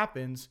what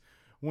happens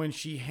when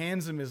she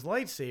hands him his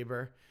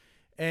lightsaber,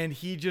 and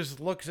he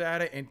just looks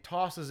at it and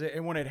tosses it.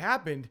 And when it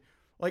happened,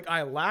 like,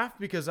 I laughed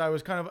because I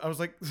was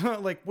like,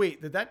 like,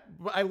 wait,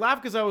 I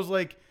laughed because I was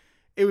like,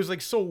 it was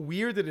like so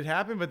weird that it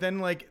happened. But then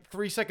like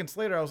 3 seconds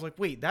later, I was like,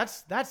 wait,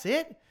 that's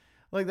it?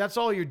 Like, that's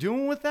all you're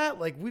doing with that?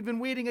 Like, we've been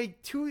waiting a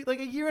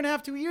year and a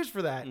half, 2 years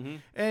for that.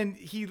 And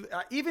he,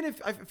 even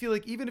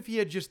if he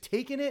had just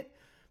taken it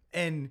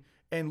and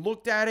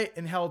looked at it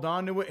and held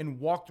on to it and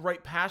walked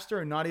right past her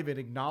and not even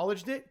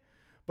acknowledged it,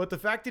 but the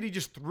fact that he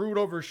just threw it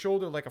over his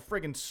shoulder like a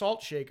friggin'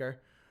 salt shaker,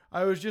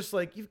 I was just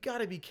like, you've got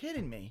to be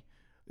kidding me.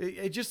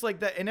 It just like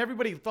that. And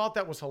everybody thought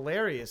that was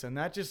hilarious. And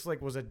that just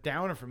like was a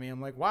downer for me.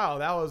 I'm like, wow,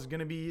 that was going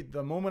to be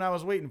the moment I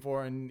was waiting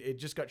for. And it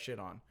just got shit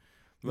on.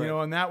 Right.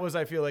 And that was,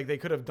 I feel like they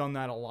could have done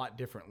that a lot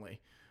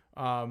differently.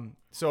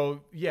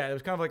 So yeah, it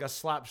was kind of like a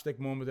slapstick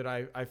moment that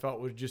I felt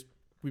was just,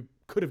 we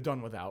could have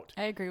done without.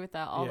 I agree with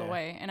that all the Yeah.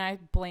 way. And I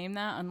blame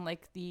that on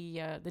like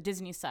the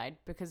Disney side,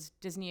 because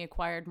Disney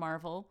acquired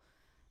Marvel.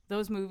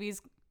 Those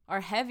movies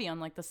are heavy on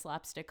like the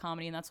slapstick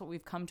comedy, and that's what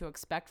we've come to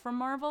expect from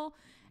Marvel.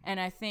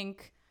 And I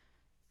think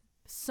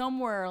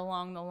somewhere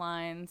along the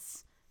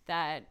lines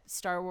that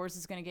Star Wars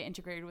is going to get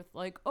integrated with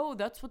like, oh,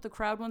 that's what the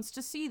crowd wants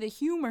to see, the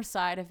humor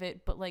side of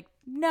it. But like,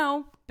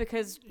 no,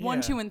 because 1,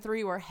 Yeah. 2, and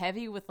 3 were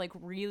heavy with like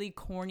really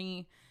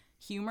corny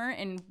humor,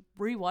 and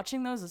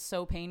rewatching those is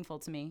so painful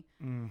to me.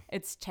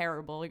 It's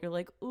terrible. You're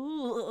like,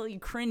 ooh, you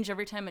cringe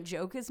every time a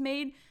joke is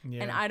made.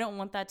 Yeah. And I don't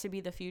want that to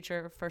be the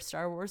future for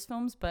Star Wars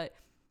films, but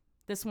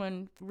this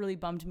one really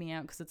bummed me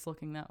out because it's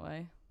looking that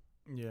way.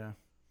 Yeah.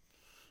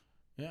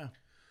 Yeah.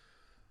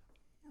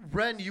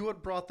 Ren, you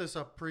had brought this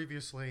up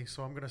previously,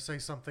 so I'm going to say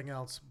something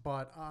else,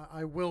 but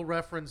I will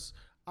reference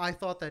I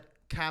thought that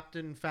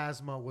Captain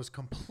Phasma was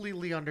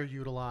completely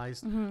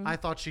underutilized. I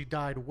thought she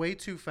died way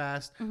too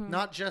fast,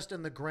 not just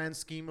in the grand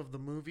scheme of the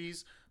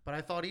movies, but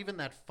I thought even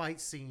that fight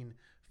scene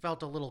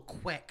felt a little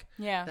quick.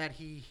 Yeah. That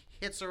he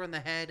hits her in the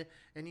head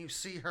and you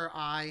see her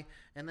eye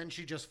and then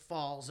she just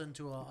falls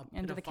into a pit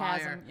Into of the fire.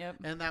 chasm, yep.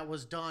 And that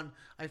was done.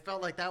 I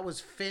felt like that was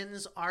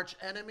Finn's arch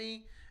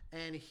enemy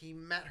and he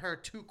met her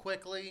too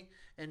quickly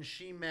and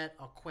she met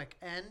a quick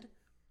end.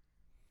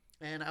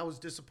 And I was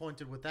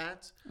disappointed with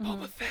that.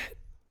 Boba Fett.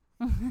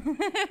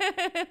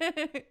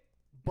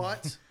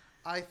 But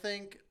I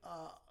think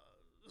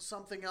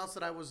something else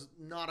that I was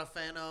not a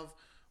fan of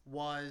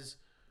was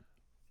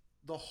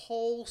the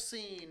whole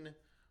scene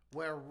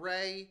where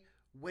Rey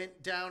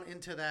went down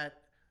into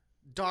that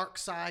dark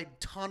side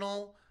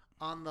tunnel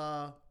on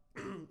the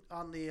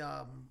on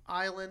the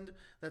island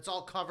that's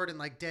all covered in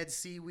like dead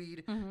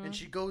seaweed, and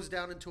she goes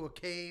down into a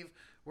cave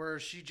where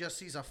she just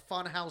sees a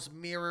funhouse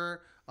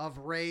mirror of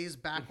Rey's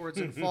backwards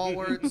and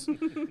forwards,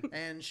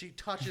 and she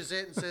touches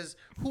it and says,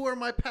 "Who are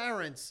my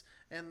parents?"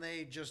 And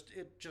it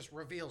just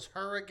reveals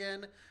her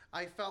again.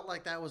 I felt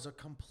like that was a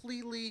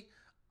completely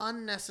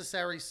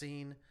unnecessary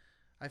scene.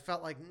 I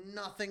felt like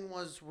nothing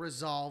was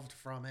resolved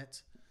from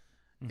it.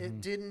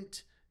 It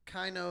didn't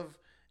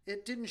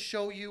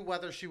show you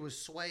whether she was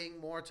swaying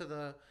more to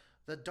the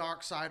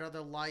dark side or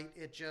the light.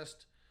 It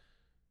just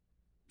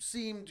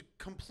seemed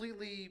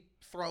completely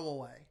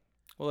throwaway.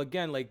 Well,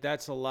 again, like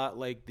that's a lot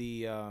like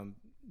the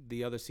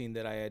other scene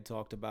that I had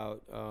talked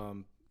about.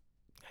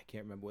 I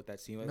can't remember what that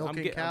scene was.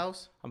 Milking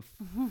cows? I'm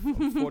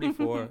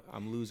 44.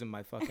 I'm losing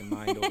my fucking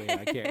mind over here.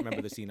 I can't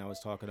remember the scene I was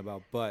talking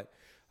about, but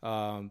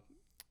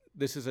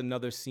this is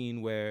another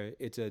scene where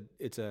it's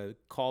a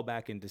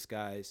callback in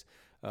disguise,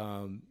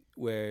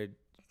 where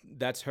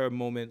that's her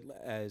moment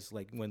as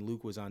like when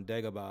Luke was on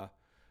Dagobah,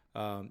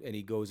 and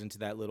he goes into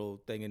that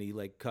little thing and he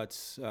like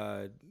cuts,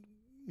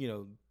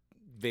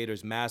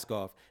 Vader's mask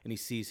off and he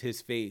sees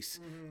his face.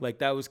 Like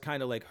that was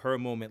kind of like her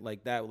moment,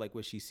 like that, like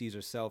where she sees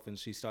herself and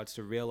she starts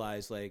to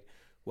realize like,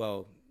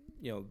 well,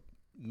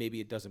 maybe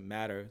it doesn't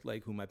matter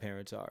like who my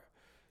parents are,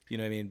 you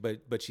know what I mean?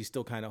 But she's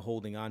still kind of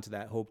holding on to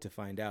that hope to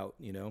find out,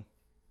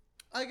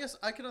 I guess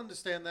I can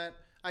understand that.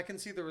 I can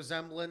see the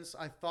resemblance.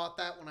 I thought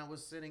that when I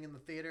was sitting in the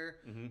theater,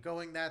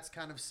 going that's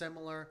kind of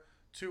similar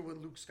to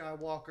when Luke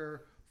Skywalker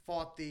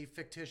fought the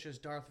fictitious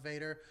Darth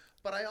Vader.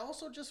 But I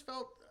also just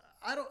felt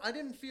I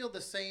didn't feel the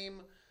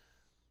same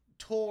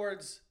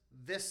towards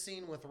this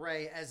scene with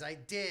Rey as I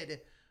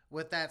did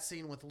with that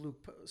scene with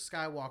Luke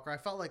Skywalker. I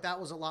felt like that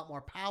was a lot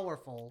more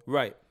powerful.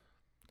 Right.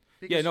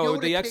 Because Yeah, no,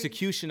 Yoda the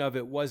execution of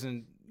it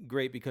wasn't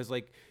great because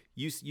like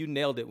you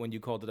nailed it when you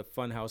called it a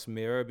funhouse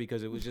mirror,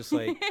 because it was just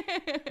like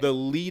the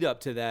lead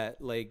up to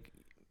that, like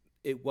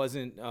it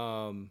wasn't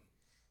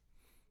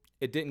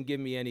it didn't give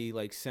me any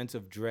like sense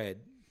of dread.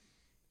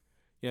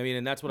 You know what I mean?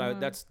 And that's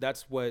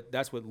what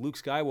that's what Luke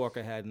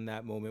Skywalker had in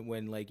that moment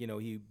when like,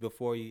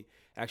 before he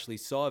actually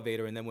saw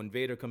Vader, and then when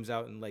Vader comes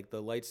out and like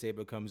the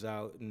lightsaber comes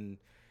out and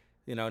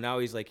now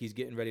he's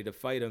getting ready to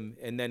fight him,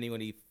 and then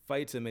when he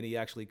fights him and he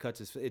actually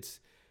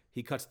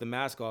he cuts the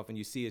mask off and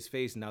you see his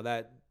face, and now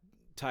that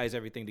ties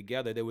everything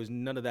together. There was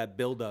none of that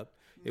build up.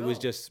 It was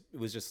just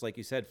like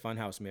you said,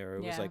 funhouse mirror.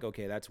 It was like,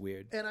 okay, that's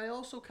weird. And I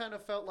also kind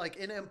of felt like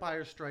in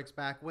Empire Strikes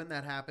Back, when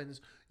that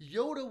happens,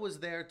 Yoda was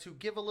there to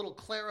give a little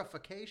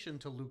clarification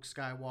to Luke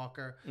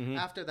Skywalker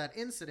after that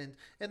incident,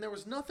 and there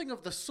was nothing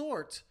of the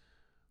sort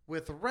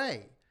with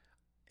Rey.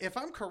 If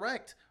I'm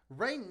correct,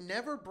 Rey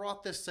never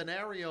brought this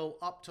scenario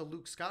up to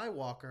Luke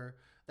Skywalker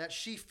that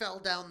she fell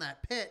down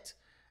that pit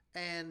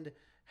and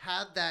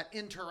had that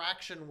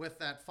interaction with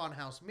that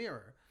funhouse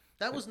mirror.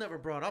 That was never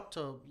brought up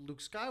to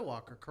Luke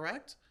Skywalker,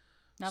 correct?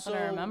 Not that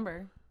I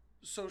remember.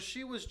 So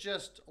she was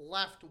just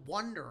left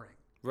wondering.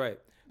 Right.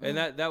 And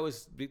that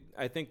was,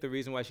 I think the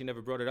reason why she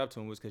never brought it up to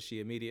him was because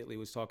she immediately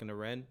was talking to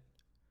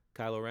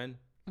Kylo Ren,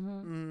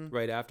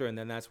 right after. And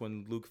then that's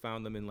when Luke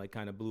found them and like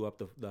kind of blew up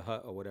the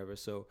hut or whatever.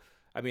 So,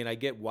 I mean, I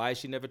get why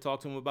she never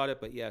talked to him about it,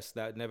 but yes,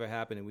 that never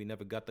happened and we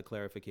never got the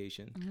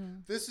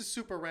clarification. This is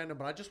super random,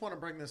 but I just want to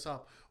bring this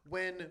up.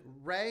 When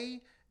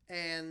Rey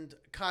and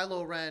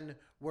Kylo Ren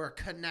were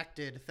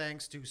connected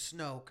thanks to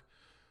Snoke,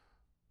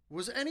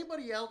 was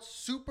anybody else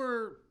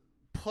super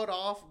put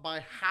off by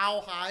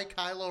how high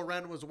Kylo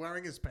Ren was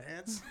wearing his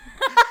pants?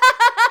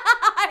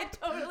 I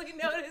totally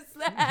noticed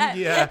that.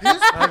 Yeah.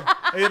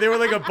 They were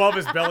like above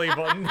his belly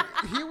button.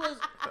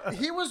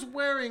 He was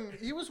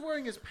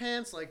wearing his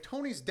pants like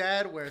Tony's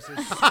dad wears his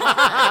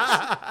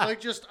sweatpants,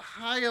 like just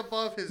high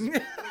above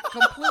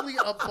completely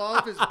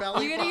above his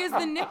belly. You gotta use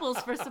the nipples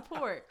for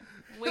support.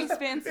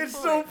 Waistband support.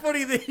 It's so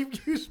funny that you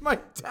used my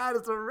dad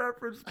as a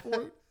reference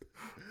point.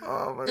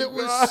 Oh my god. It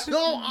was so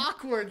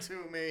awkward to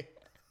me.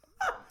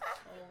 Oh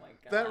my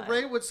god. That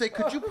Rey would say,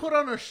 "Could you put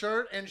on a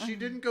shirt?" And she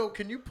didn't go,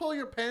 "Can you pull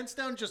your pants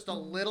down just a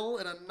little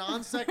in a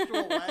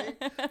non-sexual way?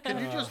 Can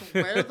you just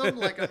wear them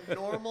like a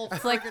normal?"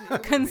 It's like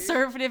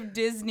conservative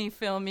Disney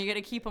film. You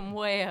gotta keep them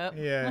way up.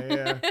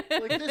 Yeah.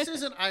 Like this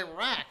isn't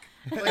Iraq.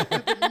 Like,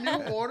 did the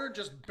New Order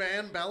just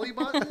ban belly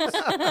buttons?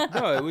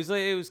 No,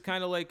 it was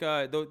kind of like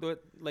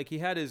like he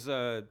had his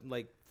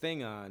like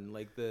thing on,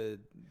 like the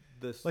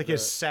Like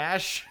his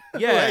sash.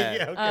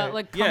 Yeah.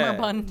 Like Yeah.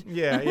 cummerbund.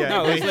 Yeah.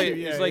 No, it's like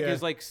Yeah.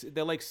 it's like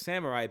they're like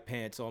samurai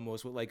pants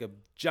almost with like a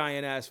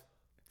giant ass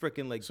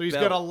freaking like. So he's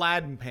belt. got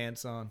Aladdin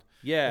pants on.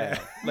 Yeah,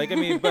 like I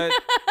mean, but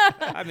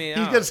I mean,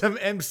 He's got some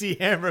MC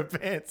Hammer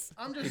pants.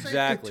 I'm just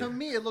Exactly. saying, to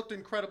me, it looked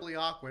incredibly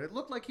awkward. It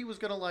looked like he was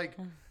going to, like,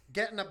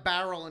 get in a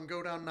barrel and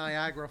go down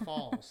Niagara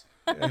Falls.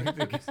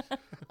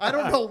 I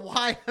don't know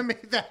why I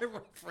made that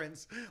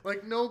reference.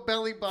 Like, no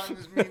belly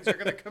buttons means you're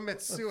going to commit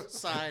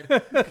suicide.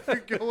 You're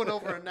going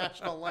over a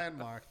national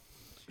landmark.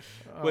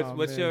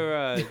 what's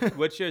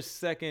your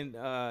second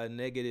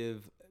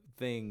negative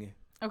thing?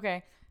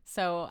 Okay,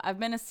 so I've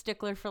been a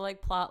stickler for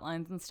like plot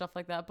lines and stuff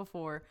like that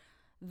before.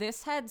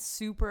 This had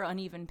super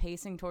uneven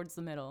pacing towards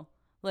the middle.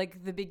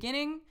 Like the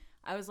beginning,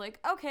 I was like,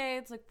 okay,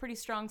 it's like pretty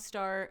strong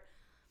start.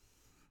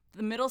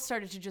 The middle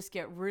started to just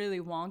get really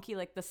wonky.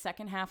 Like the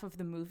second half of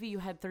the movie, you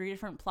had 3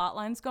 different plot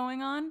lines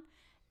going on,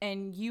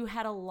 and you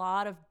had a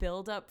lot of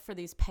buildup for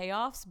these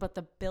payoffs, but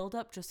the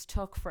buildup just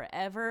took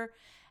forever.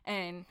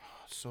 And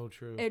So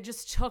true. it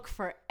just took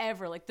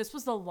forever. Like this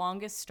was the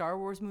longest Star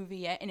Wars movie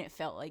yet, and it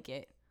felt like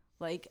it.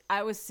 Like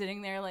I was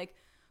sitting there like,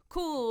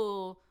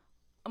 cool,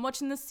 I'm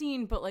watching the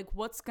scene, but like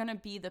what's gonna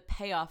be the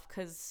payoff?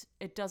 Because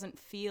it doesn't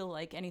feel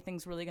like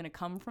anything's really gonna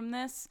come from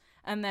this.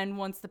 And then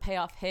once the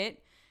payoff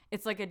hit,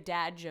 it's like a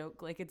dad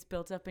joke. Like it's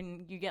built up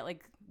and you get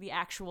like the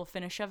actual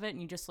finish of it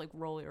and you just like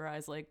roll your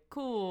eyes like,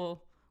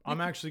 cool. I'm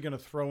actually going to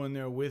throw in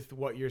there with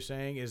what you're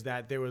saying is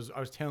that I was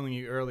telling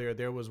you earlier,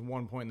 there was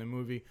one point in the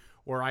movie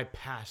where I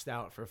passed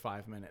out for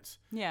 5 minutes.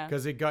 Yeah.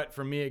 Because it got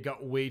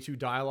way too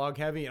dialogue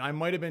heavy. And I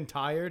might have been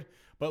tired,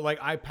 but like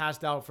I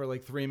passed out for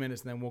like 3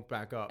 minutes and then woke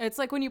back up. It's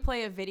like when you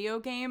play a video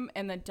game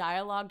and the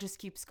dialogue just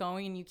keeps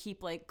going and you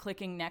keep like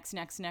clicking next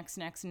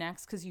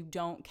because you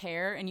don't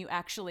care and you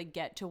actually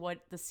get to what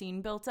the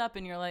scene built up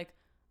and you're like,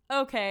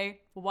 okay,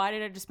 why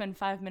did I just spend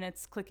 5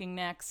 minutes clicking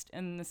next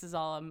and this is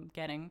all I'm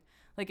getting?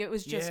 Like it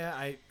was just Yeah,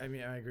 I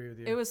mean, I agree with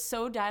you. it was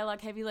so dialogue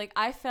heavy. Like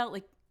I felt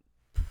like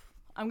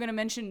I'm going to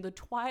mention the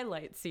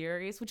Twilight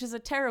series, which is a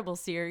terrible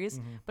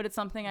series, but it's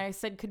something I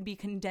said could be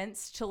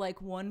condensed to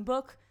like one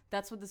book.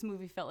 That's what this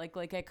movie felt like.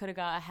 Like I could have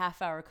got a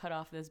half-hour cut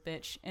off this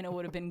bitch and it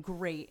would have been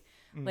great.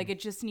 Like it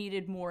just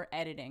needed more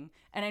editing.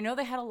 And I know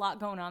they had a lot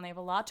going on. They have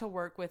a lot to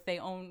work with. They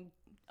own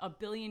a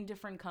billion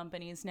different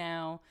companies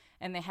now,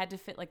 and they had to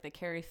fit like the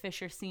Carrie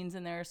Fisher scenes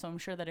in there, so I'm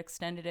sure that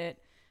extended it.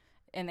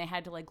 And they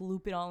had to like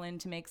loop it all in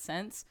to make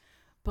sense.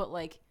 But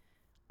like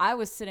I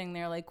was sitting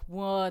there like,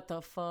 what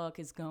the fuck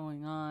is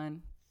going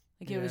on?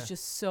 Like it was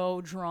just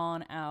so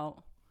drawn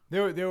out.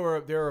 There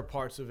were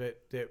parts of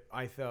it that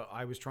I felt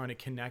I was trying to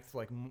connect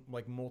like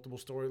multiple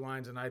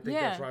storylines, and I think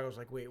that's why I was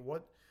like, wait,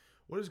 what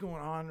is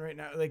going on right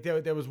now? Like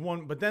there was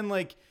one, but then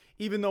like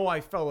even though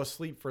I fell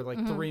asleep for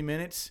like 3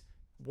 minutes,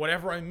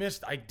 whatever I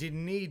missed, I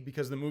didn't need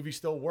because the movie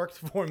still worked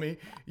for me.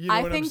 You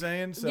know what I'm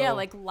saying? So yeah,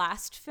 like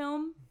last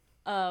film,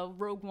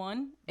 Rogue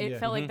One, it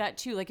felt like that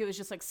too. Like it was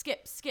just like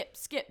skip.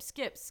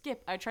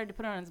 I tried to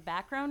put it on as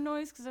background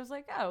noise because I was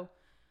like, oh,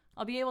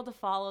 I'll be able to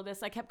follow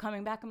this. I kept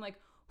coming back. I'm like,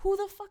 who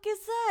the fuck is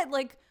that?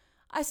 Like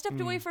I stepped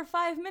away for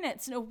 5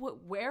 minutes. No,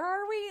 where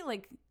are we?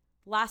 Like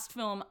last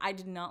film, I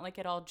did not like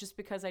at all just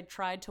because I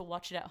tried to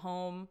watch it at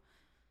home.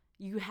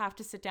 You have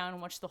to sit down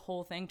and watch the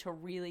whole thing to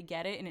really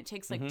get it. And it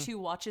takes like 2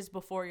 watches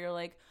before you're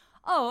like,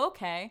 oh,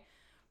 okay.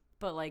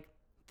 But like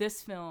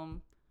this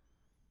film,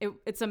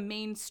 it's a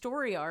main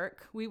story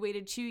arc. We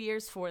waited 2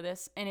 years for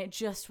this, and it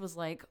just was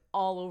like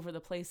all over the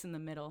place in the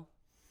middle.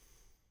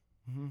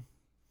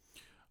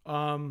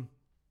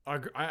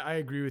 I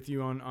agree with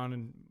you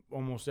on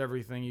almost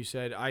everything you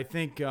said. I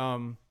think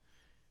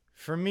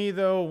for me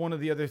though, one of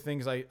the other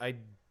things I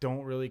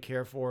don't really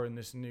care for in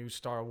this new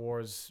Star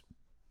Wars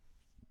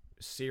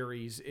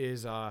series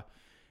is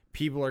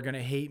people are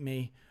gonna hate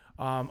me.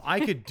 I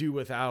could do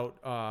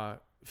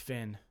without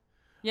Finn.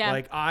 Yeah.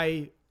 Like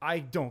I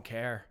don't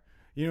care.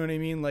 You know what I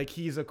mean? Like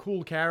he's a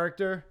cool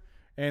character,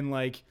 and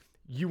like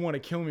you want to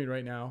kill me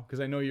right now because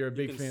I know you're a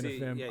big fan of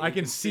him. yeah, I you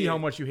can can see see how it.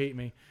 much you hate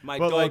me. My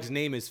But, dog's like,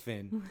 name is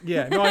Finn.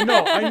 yeah, no, I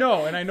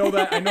know, and I know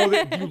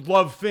that you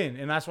love Finn,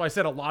 and that's why I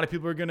said a lot of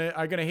people are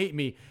gonna hate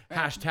me.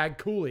 Hashtag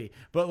Cooley.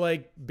 But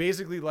like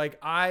basically, like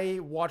I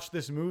watched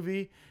this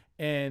movie,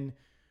 and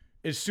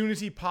as soon as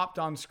he popped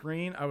on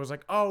screen, I was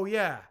like, oh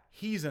yeah,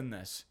 he's in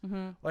this.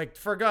 Like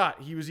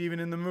forgot he was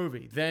even in the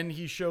movie. Then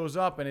he shows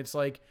up, and it's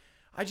like,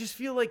 I just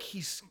feel like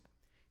he's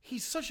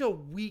such a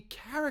weak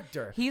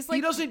character. He's like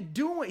he doesn't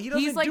do it. He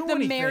doesn't He's like do the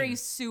anything. Mary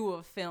Sue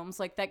of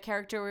films, like that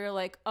character where you're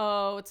like,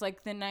 oh, it's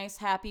like the nice,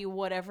 happy,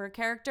 whatever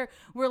character.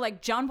 Where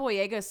like John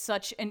Boyega is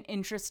such an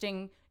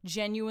interesting,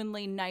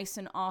 genuinely nice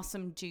and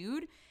awesome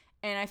dude,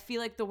 and I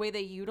feel like the way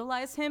they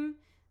utilize him,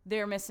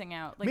 they're missing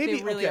out. Like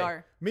they really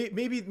are.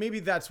 Maybe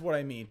that's what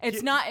I mean.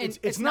 It's not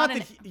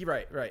that an-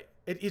 right.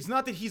 It's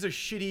not that he's a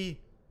shitty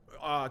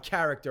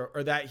character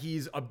or that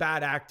he's a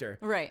bad actor.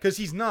 Right. Because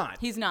he's not.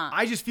 He's not.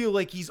 I just feel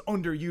like he's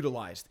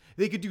underutilized.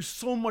 They could do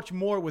so much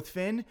more with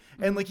Finn.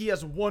 And like he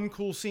has one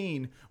cool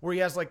scene where he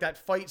has like that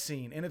fight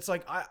scene. And it's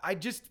like, I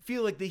just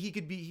feel like that he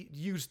could be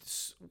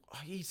used.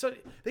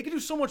 They could do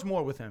so much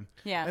more with him.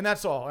 Yeah. And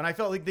that's all. And I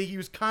felt like that he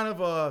was kind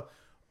of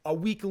a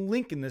weak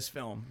link in this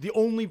film. The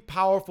only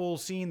powerful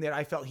scene that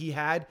I felt he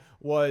had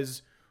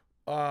was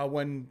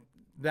when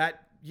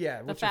that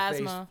what's her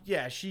face? Phasma.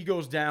 Yeah, she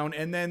goes down,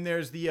 and then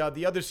there's the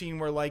other scene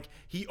where like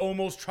he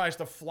almost tries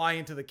to fly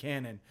into the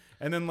cannon,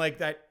 and then like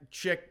that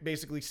chick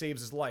basically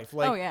saves his life.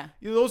 Like, Oh, yeah.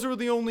 those are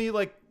the only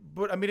like.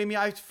 But I mean,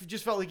 I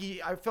just felt like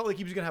he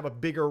was gonna have a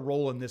bigger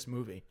role in this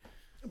movie.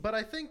 But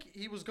I think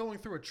he was going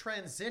through a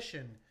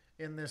transition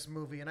in this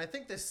movie, and I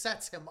think this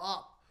sets him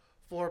up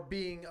for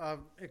being an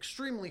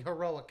extremely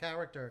heroic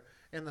character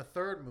in the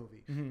third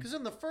movie. Because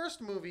in the first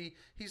movie,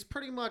 he's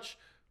pretty much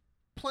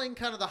playing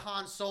kind of the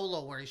Han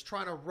Solo, where he's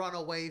trying to run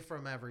away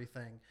from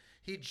everything.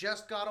 He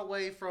just got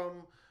away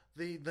from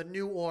the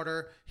New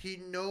Order. He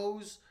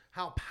knows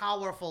how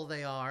powerful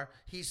they are.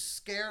 He's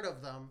scared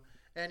of them,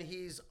 and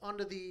he's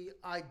under the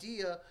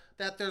idea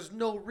that there's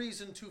no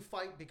reason to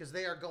fight because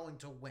they are going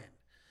to win.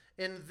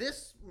 In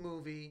this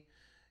movie,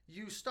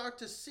 you start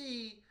to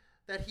see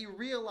that he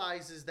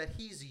realizes that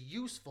he's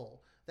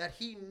useful, that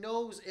he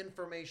knows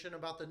information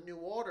about the New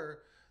Order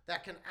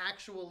that can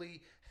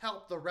actually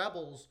help the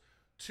rebels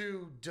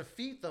to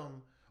defeat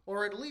them,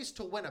 or at least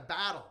to win a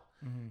battle.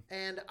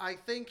 And I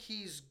think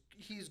he's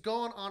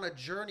gone on a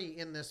journey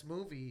in this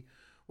movie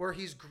where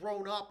he's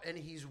grown up and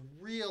he's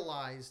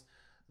realized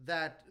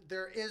that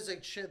there is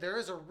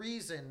a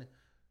reason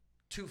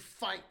to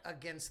fight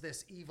against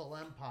this evil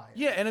empire.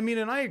 Yeah, and I mean,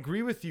 and I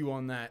agree with you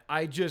on that.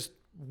 I just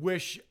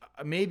wish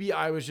maybe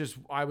I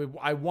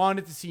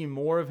wanted to see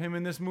more of him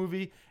in this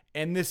movie,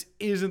 and this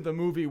isn't the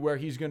movie where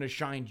he's going to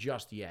shine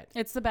just yet.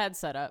 It's the bad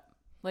setup.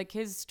 Like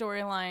his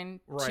storyline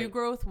to Right.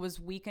 growth was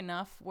weak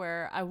enough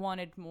where I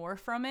wanted more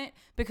from it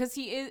because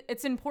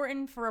it's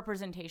important for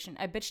representation.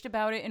 I bitched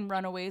about it in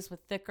Runaways with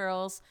Thick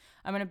Girls.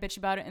 I'm going to bitch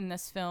about it in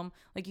this film.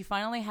 Like you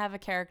finally have a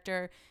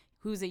character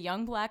who's a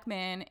young black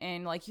man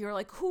and like you're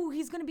like,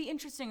 he's going to be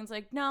interesting. It's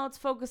like, no, let's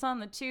focus on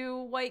the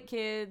two white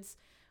kids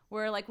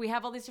where like we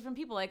have all these different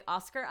people like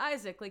Oscar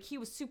Isaac. Like he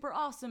was super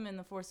awesome in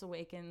The Force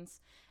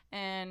Awakens.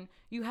 And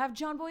you have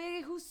John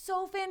Boyega, who's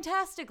so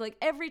fantastic. Like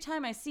every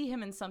time I see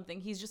him in something,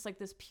 he's just like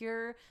this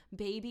pure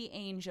baby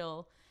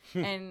angel.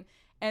 and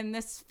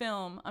this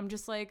film, I'm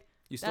just like,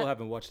 You still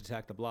haven't watched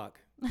Attack the Block.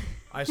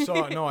 I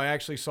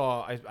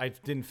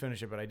didn't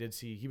finish it, but I did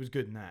see he was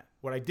good in that.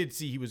 What I did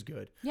see, he was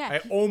good. Yeah,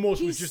 I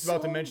almost was he's just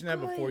about to so mention that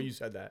before good. you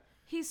said that.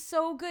 He's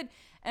so good.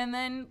 And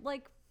then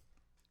like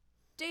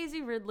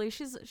Daisy Ridley,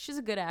 she's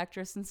a good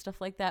actress and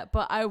stuff like that.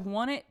 But I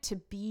want it to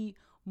be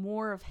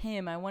more of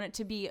him. I want it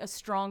to be a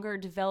stronger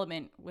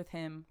development with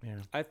him. Yeah.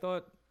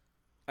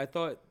 I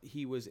thought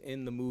he was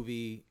in the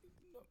movie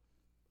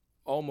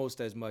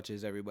almost as much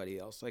as everybody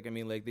else. Like I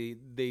mean, like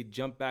they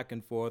jumped back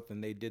and forth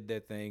and they did their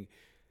thing.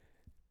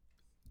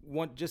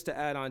 Just to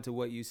add on to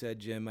what you said,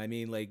 Jim, I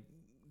mean, like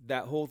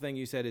that whole thing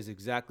you said is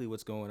exactly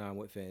what's going on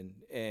with Finn.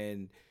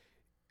 And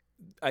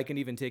I can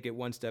even take it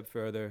one step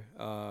further.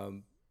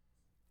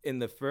 In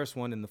the first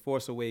one, in The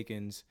Force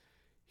Awakens,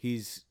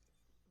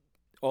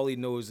 all he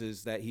knows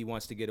is that he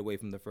wants to get away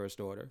from the First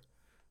Order.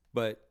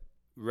 But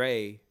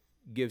Rey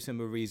gives him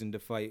a reason to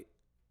fight,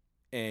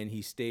 and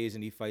he stays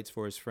and he fights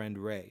for his friend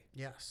Rey.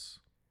 Yes.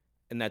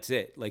 And that's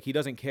it. Like he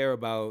doesn't care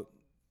about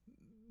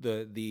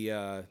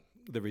the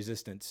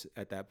resistance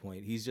at that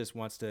point. He just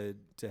wants to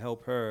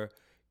help her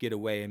get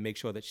away and make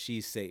sure that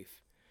she's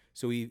safe.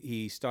 So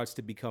he starts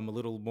to become a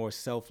little more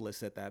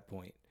selfless at that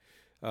point.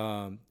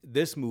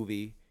 This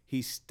movie,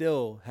 he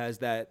still has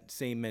that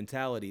same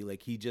mentality.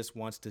 Like he just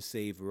wants to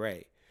save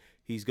Rey.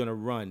 He's gonna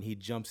run.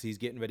 He's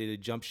getting ready to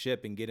jump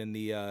ship and get in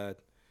the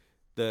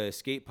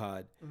escape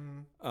pod.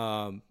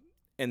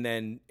 And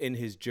then in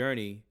his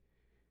journey,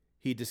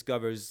 he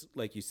discovers,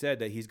 like you said,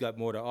 that he's got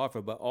more to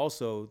offer, but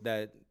also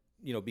that,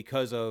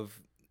 because of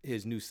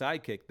his new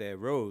sidekick there,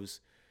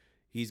 Rose,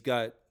 he's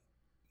got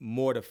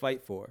more to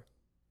fight for.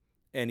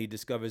 And he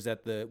discovers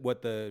that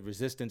what the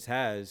resistance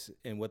has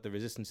and what the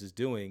resistance is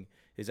doing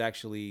is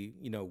actually,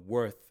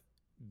 worth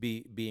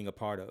being a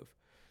part of.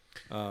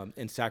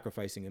 And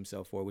sacrificing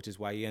himself for, which is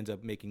why he ends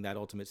up making that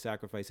ultimate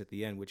sacrifice at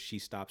the end, which she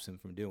stops him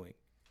from doing.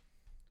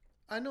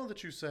 I know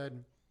that you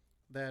said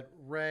that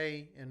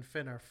Rey and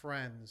Finn are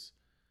friends.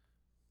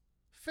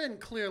 Finn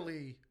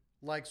clearly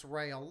likes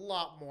Rey a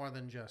lot more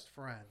than just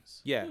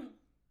friends. Yeah.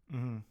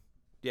 Mm-hmm.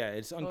 Yeah,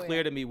 it's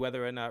unclear to me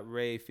whether or not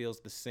Rey feels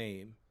the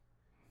same.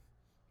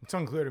 It's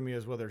unclear to me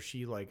as whether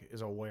she like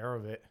is aware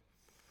of it.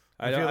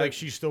 I feel like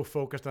she's still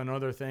focused on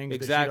other things.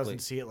 Exactly. That she doesn't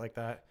see it like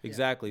that.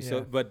 Exactly. Yeah.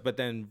 So, but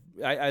then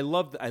I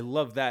love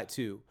that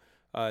too.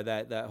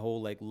 That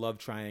whole like love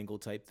triangle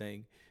type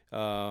thing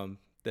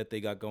that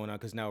they got going on.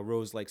 Because now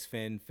Rose likes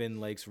Finn. Finn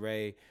likes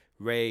Rey.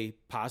 Rey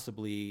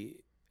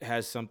possibly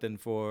has something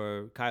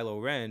for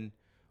Kylo Ren,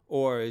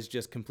 or is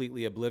just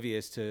completely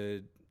oblivious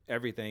to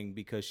everything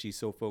because she's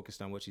so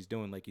focused on what she's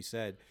doing, like you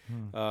said.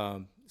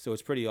 So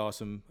it's pretty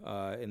awesome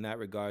in that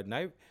regard.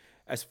 And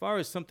as far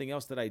as something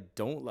else that I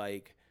don't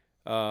like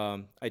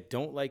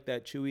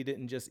that Chewie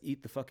didn't just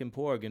eat the fucking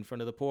porg in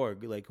front of the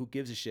porg. Like, who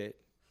gives a shit?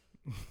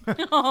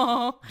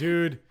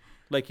 Dude.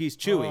 Like, he's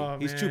Chewie. Oh,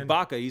 he's man.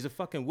 Chewbacca. He's a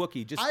fucking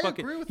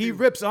Wookiee. He you.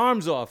 rips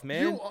arms off,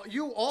 man.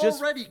 You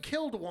already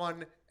killed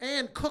one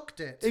and cooked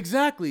it.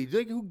 Exactly.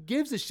 Like, who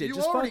gives a shit? You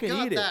Just already fucking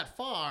got eat it. that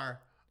far.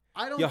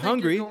 I don't You're think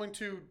hungry. you're going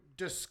to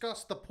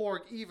discuss the porg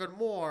even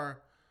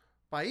more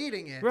by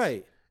eating it.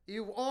 Right.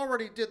 You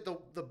already did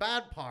the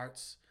bad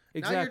parts. Now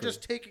Exactly. you're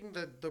just taking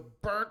the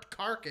burnt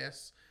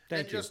carcass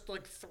Thank and you. just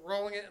like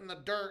throwing it in the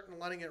dirt and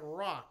letting it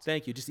rot.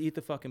 Thank you. Just eat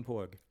the fucking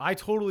porg. I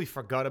totally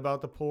forgot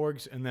about the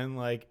porgs, and then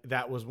like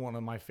that was one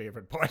of my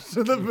favorite parts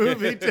of the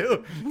movie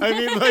too. I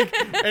mean, like,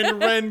 and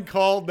Ren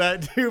called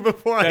that too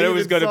before I That it even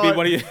was going to saw be it.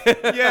 one of you.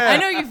 Yeah, I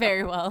know you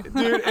very well.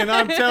 dude. And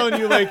I'm telling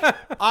you, like,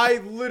 I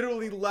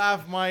literally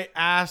laughed my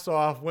ass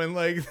off when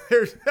like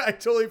I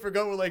totally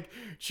forgot when like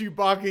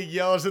Chewbacca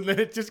yells, and then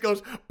it just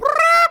goes. "Brah,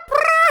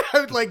 brah."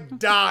 I like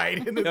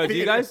died in the No, do you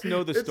theater. guys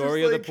know the It's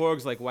story just, of the like,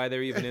 porgs, like why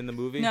they're even in the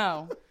movie?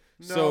 No. No,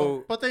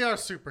 So but they are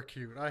super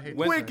cute. I hate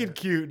Wicked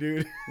cute,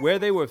 dude. where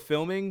they were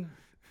filming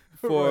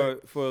for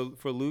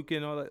Luke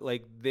and all that,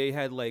 like they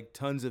had like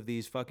tons of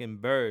these fucking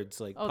birds,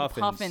 like Oh, puffins,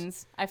 the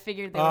puffins. I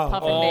figured they were Oh,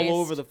 puffin all based.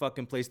 over the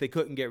fucking place. They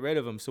couldn't get rid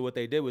of them, so what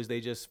they did was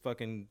they just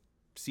fucking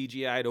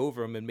CGI'd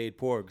over them and made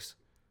porgs.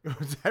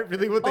 Is that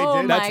really what they Oh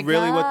did? my That's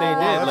really what they did.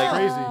 Wow, Like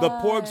that's crazy. the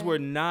porgs were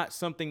not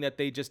something that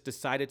they just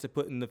decided to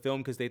put in the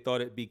film because they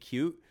thought it'd be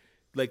cute.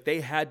 Like they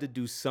had to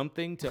do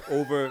something to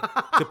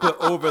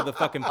put over the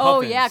fucking puffins. Oh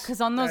yeah, because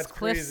on those That's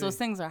cliffs, crazy. those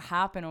things are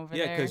hopping over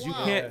Yeah,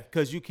 there.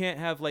 because you can't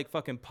have like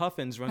fucking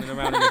puffins running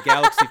around in a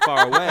galaxy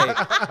far away.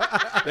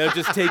 They'll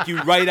just take you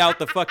right out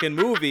the fucking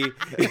movie.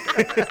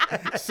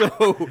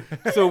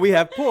 so we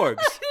have porgs,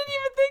 I didn't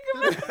even think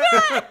about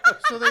that.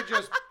 So they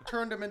just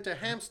turned them into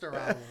hamster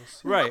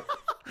owls. right?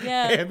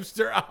 Yeah,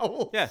 Hamster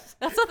owl. Yeah.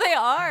 that's what they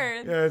are.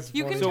 Yeah, it's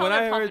You funny. can So tell when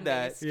they're I heard puffin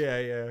that- based. Yeah,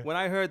 yeah. When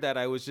I heard that,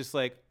 I was just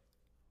like,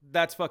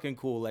 "That's fucking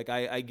cool." Like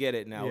I get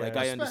it now. Yeah. Like I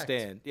Respect.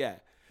 understand. Yeah.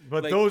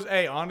 But Like- those,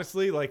 hey,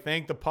 honestly, like,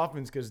 thank the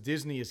puffins because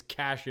Disney is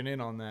cashing in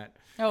on that.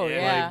 Oh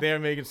yeah, Like, they're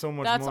making so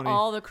much that's money.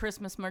 all the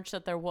Christmas merch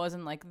that there was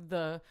in like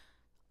the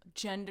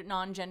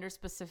non-gender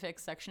specific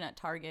section at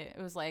Target.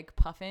 It was like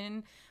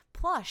puffin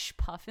plush,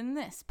 puffin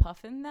this,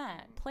 puffin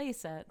that, play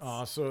sets.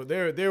 So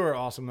they were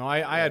awesome though.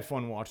 I had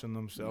fun watching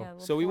them. So Yeah,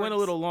 So we went a porgs.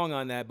 little long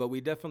on that, but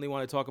we definitely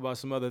want to talk about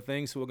some other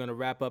things. So we're gonna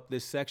wrap up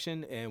this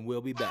section, and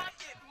we'll be back.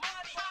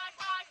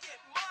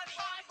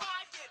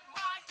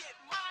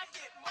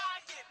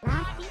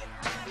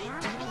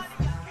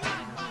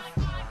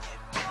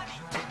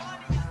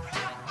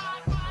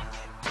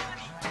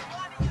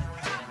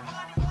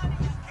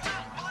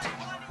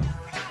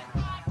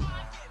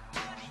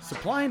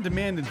 supply and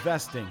demand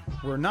investing,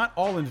 where not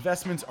all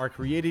investments are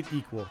created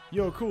equal.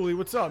 Yo, Cooley,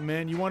 what's up,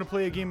 man? You want to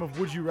play a game of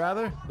Would You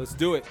Rather? Let's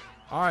do it.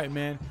 All right,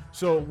 man.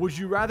 So, would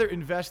you rather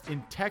invest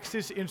in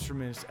Texas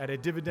Instruments at a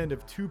dividend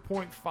of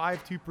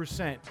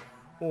 2.52%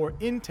 or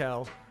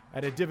Intel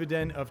at a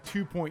dividend of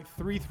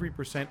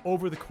 2.33%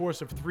 over the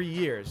course of 3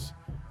 years?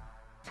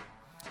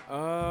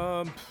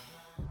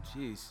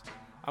 Jeez.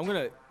 I'm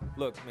gonna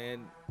look,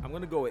 man. I'm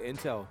gonna go with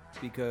Intel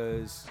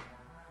because,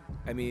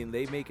 I mean,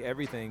 they make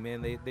everything,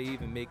 man. They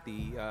even make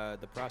the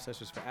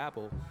processors for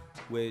Apple,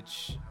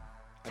 which,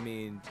 I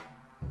mean,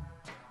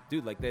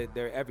 dude, like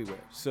they're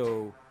everywhere.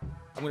 So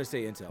I'm gonna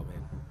say Intel,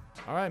 man.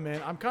 All right, man.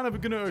 I'm kind of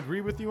going to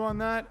agree with you on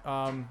that.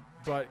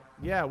 But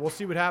yeah, we'll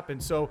see what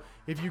happens. So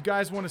if you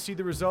guys want to see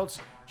the results,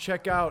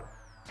 check out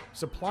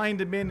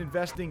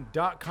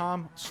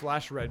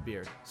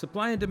supplyanddemandinvesting.com/Redbeard.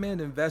 Supply and demand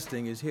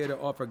investing is here to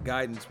offer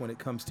guidance when it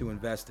comes to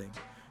investing.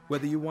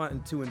 Whether you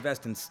want to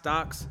invest in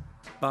stocks,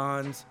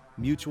 bonds,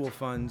 mutual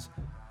funds,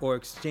 or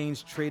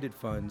exchange traded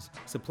funds,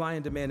 supply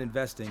and demand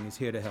investing is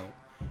here to help.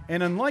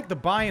 And unlike the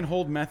buy and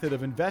hold method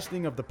of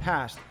investing of the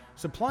past,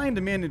 supply and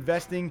demand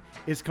investing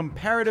is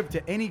comparative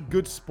to any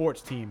good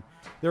sports team.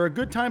 There are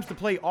good times to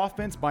play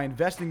offense by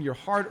investing your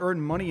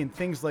hard-earned money in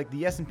things like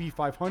the S&P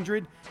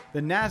 500,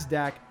 the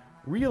NASDAQ,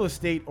 real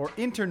estate, or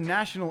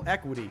international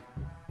equity.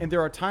 And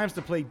there are times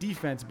to play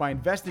defense by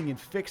investing in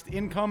fixed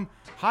income,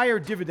 higher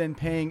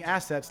dividend-paying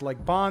assets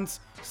like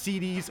bonds,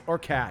 CDs, or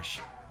cash.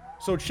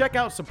 So check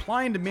out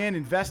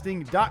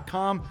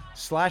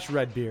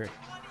supplyanddemandinvesting.com/Redbeard.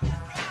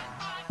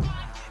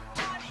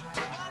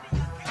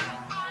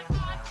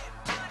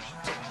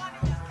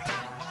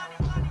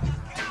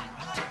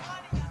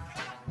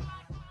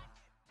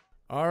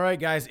 All right,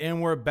 guys,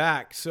 and we're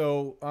back.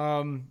 So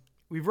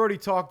we've already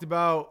talked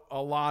about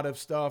a lot of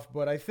stuff,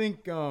 but I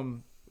think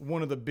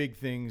one of the big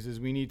things is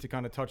we need to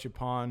kind of touch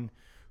upon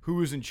who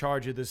was in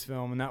charge of this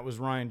film, and that was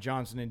Rian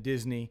Johnson and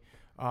Disney,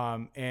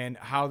 and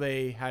how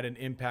they had an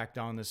impact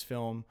on this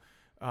film.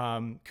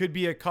 Could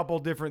be a couple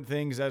different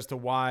things as to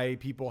why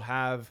people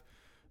have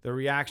the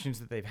reactions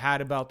that they've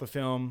had about the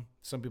film.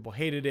 Some people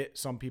hated it,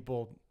 some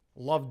people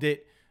loved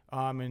it,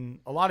 and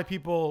a lot of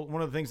people,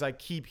 one of the things I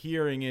keep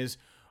hearing is,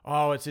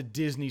 oh, it's a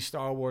Disney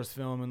Star Wars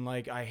film and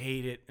like I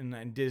hate it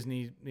and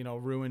Disney,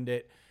 ruined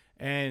it.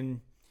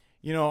 And,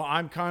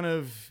 I'm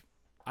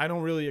I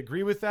don't really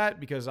agree with that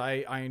because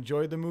I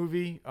enjoyed the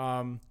movie.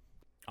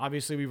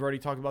 Obviously we've already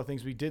talked about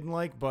things we didn't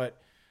like,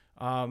 but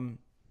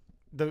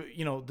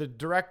the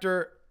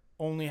director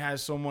only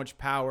has so much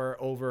power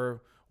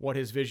over what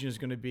his vision is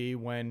going to be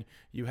when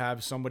you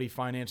have somebody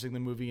financing the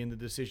movie and the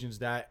decisions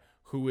that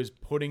who is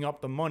putting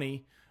up the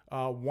money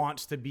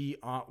wants to be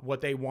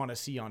what they want to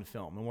see on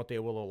film and what they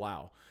will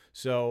allow.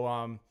 So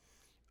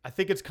I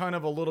think it's kind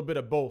of a little bit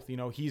of both.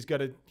 He's got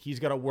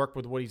to work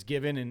with what he's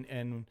given,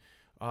 and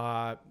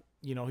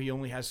he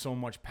only has so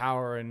much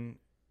power. And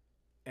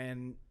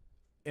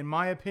in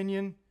my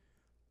opinion,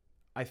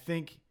 I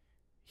think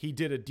he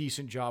did a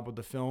decent job with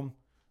the film,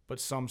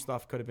 but some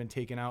stuff could have been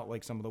taken out,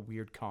 like some of the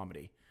weird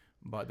comedy.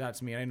 But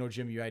that's me. I know,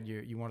 Jim,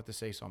 you wanted to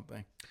say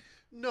something.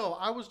 No,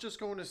 I was just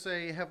going to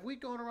say, have we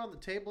gone around the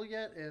table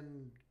yet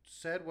and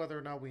said whether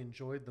or not we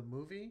enjoyed the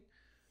movie?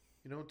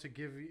 To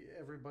give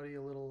everybody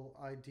a little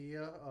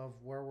idea of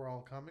where we're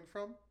all coming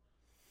from.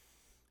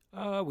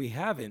 We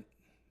haven't.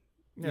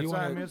 Yeah,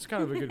 it's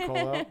kind of a good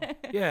call out.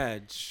 Yeah,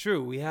 it's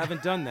true. We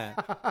haven't done that.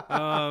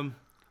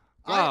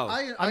 Wow.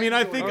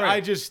 I think right.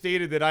 I just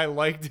stated that I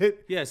liked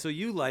it. Yeah, so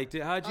you liked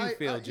it. How'd you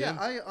feel, Jim?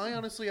 Yeah, I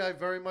honestly, I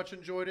very much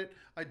enjoyed it.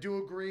 I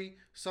do agree.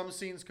 Some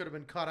scenes could have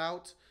been cut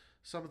out.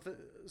 Some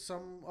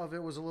of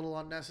it was a little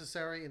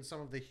unnecessary, and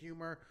some of the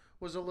humor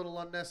was a little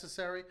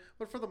unnecessary.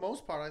 But for the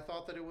most part, I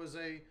thought that it was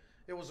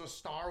a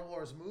Star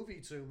Wars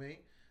movie to me,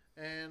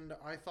 and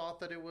I thought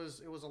that it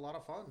was a lot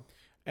of fun.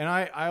 And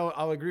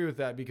I'll agree with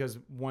that because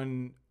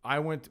when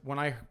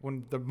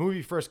the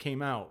movie first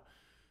came out,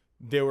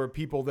 there were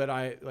people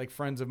that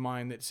friends of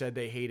mine that said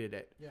they hated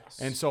it. Yes.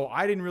 And so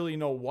I didn't really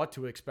know what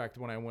to expect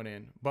when I went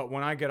in. But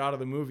when I got out of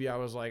the movie, I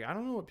was like, I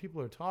don't know what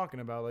people are talking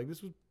about. Like,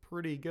 this was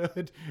pretty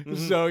good. Mm-hmm.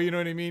 So, you know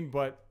what I mean?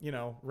 But,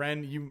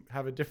 Ren, you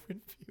have a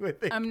different view, I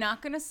think. I'm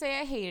not going to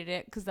say I hated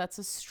it because that's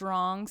a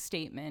strong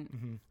statement.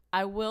 Mm-hmm.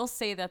 I will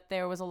say that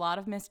there was a lot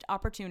of missed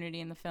opportunity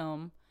in the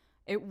film.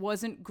 It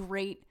wasn't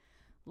great,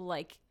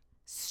 like,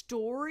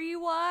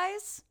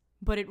 story-wise,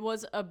 but it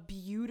was a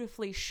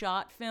beautifully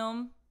shot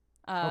film.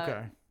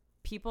 Okay.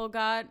 People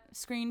got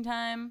screen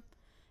time.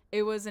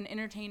 It was an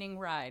entertaining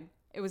ride.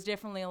 It was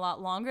definitely a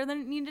lot longer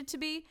than it needed to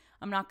be.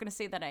 I'm not going to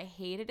say that I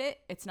hated it.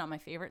 It's not my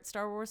favorite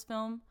Star Wars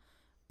film,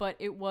 but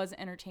it was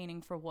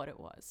entertaining for what it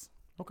was.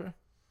 Okay.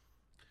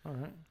 All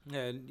right.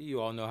 Yeah,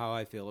 you all know how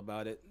I feel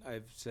about it.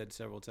 I've said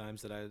several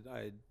times that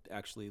I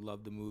actually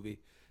love the movie.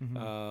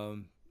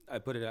 Mm-hmm. I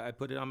put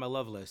it on my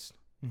love list.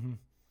 Mm-hmm.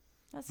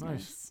 That's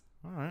nice.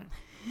 All right.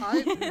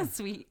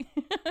 Sweet.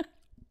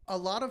 A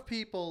lot of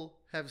people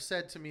have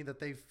said to me that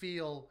they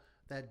feel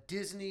that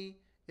Disney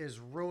is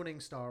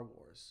ruining Star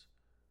Wars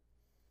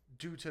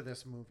due to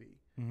this movie.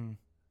 Mm-hmm.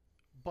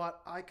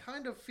 But I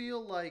kind of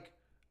feel like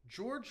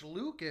George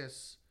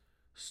Lucas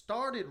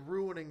started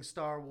ruining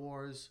Star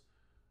Wars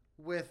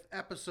with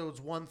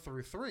episodes 1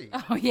 through 3.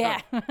 Oh,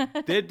 yeah.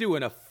 They're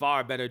doing a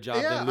far better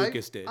job than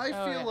Lucas did.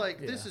 I feel like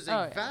this is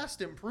a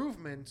vast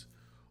improvement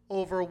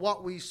over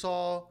what we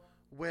saw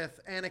with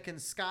Anakin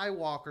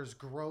Skywalker's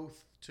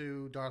growth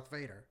to Darth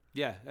Vader.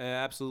 Yeah,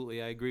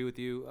 absolutely. I agree with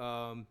you.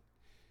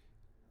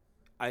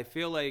 I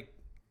feel like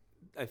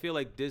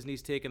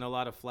Disney's taken a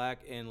lot of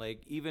flack, and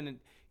like even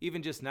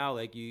just now,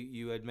 like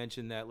you had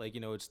mentioned that, like,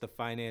 it's the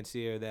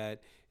financier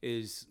that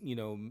is,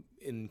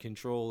 in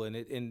control,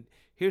 and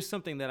here's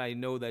something that I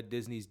know that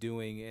Disney's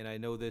doing, and I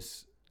know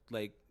this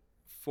like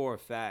for a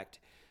fact.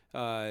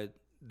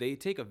 They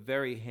take a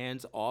very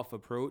hands-off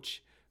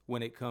approach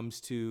when it comes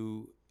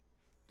to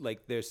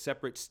like their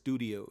separate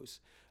studios.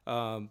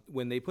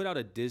 When they put out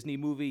a Disney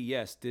movie,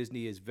 yes,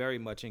 Disney is very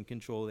much in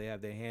control. They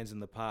have their hands in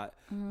the pot.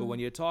 Mm-hmm. But when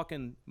you're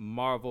talking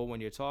Marvel,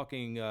 when you're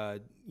talking,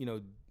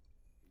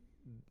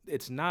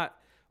 it's not,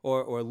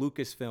 or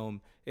Lucasfilm,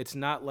 it's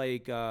not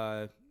like,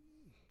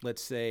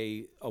 let's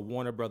say, a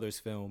Warner Brothers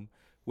film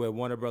where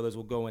Warner Brothers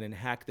will go in and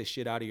hack the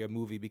shit out of your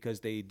movie because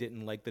they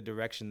didn't like the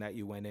direction that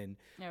you went in.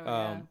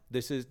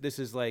 This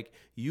is like,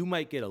 you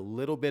might get a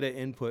little bit of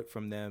input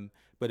from them,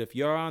 but if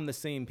you're on the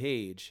same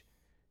page,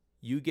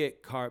 you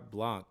get carte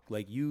blanche.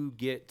 Like, you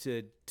get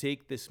to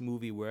take this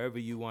movie wherever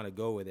you want to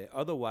go with it.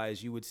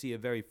 Otherwise, you would see a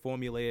very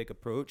formulaic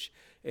approach,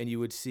 and you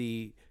would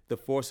see The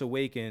Force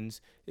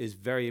Awakens is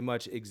very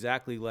much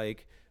exactly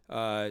like,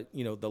 The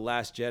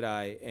Last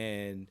Jedi,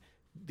 and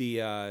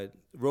the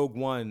Rogue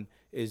One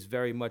is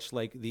very much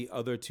like the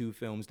other two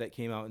films that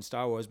came out in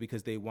Star Wars,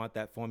 because they want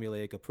that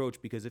formulaic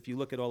approach. Because if you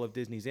look at all of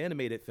Disney's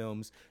animated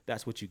films,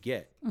 that's what you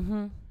get.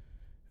 Mm-hmm.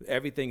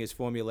 Everything is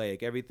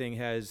formulaic. Everything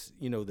has,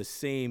 the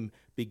same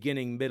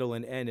beginning, middle,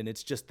 and end, and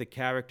it's just the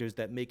characters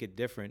that make it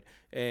different.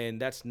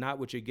 And that's not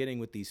what you're getting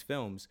with these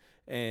films.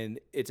 And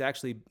it's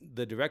actually,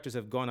 the directors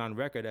have gone on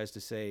record as to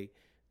say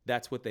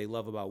that's what they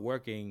love about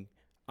working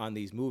on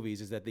these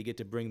movies is that they get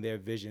to bring their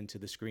vision to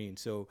the screen.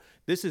 So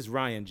this is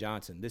Rian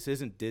Johnson. This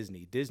isn't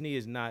Disney. Disney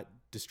is not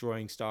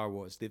destroying Star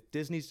Wars. If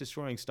Disney's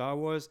destroying Star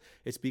Wars,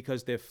 it's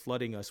because they're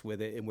flooding us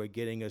with it, and we're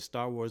getting a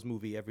Star Wars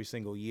movie every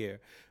single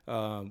year.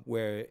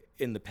 Where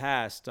in the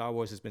past, Star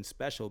Wars has been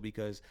special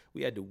because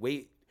we had to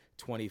wait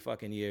 20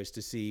 fucking years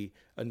to see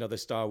another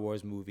Star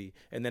Wars movie,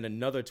 and then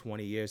another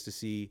 20 years to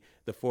see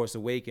The Force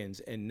Awakens,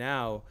 and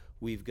now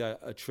we've got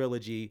a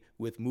trilogy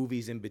with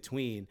movies in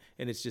between,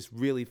 and it's just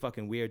really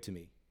fucking weird to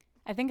me.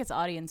 I think it's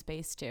audience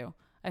based too.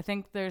 I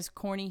think there's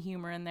corny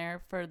humor in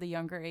there for the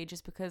younger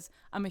ages because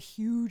I'm a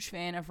huge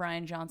fan of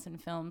Rian Johnson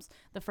films.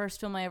 The first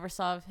film I ever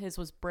saw of his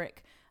was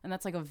Brick, and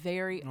that's like a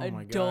very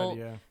adult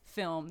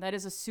film. That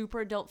is a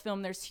super adult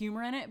film. There's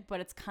humor in it, but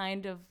it's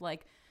kind of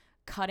like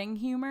cutting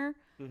humor.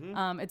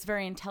 It's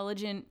very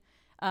intelligent.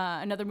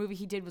 Another movie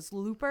he did was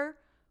Looper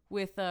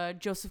with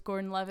Joseph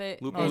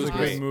Gordon-Levitt. Looper was a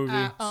great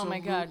movie. Oh my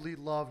God.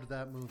 Absolutely loved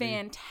that movie.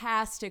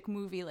 Fantastic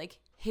movie. Like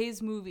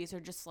his movies are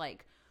just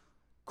like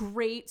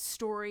great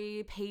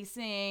story,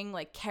 pacing,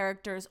 like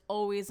characters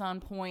always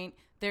on point.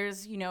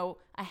 There's,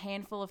 a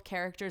handful of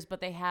characters, but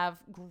they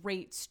have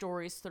great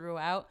stories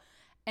throughout.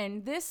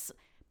 And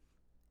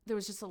there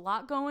was just a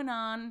lot going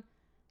on.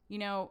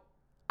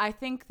 I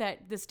think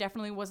that this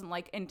definitely wasn't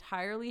like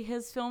entirely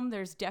his film.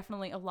 There's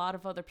definitely a lot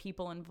of other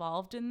people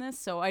involved in this.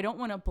 So I don't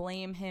want to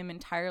blame him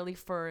entirely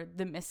for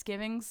the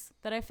misgivings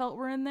that I felt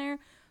were in there.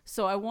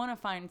 So I want to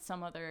find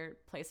some other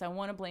place. I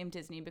want to blame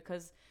Disney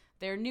because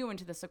they're new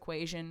into this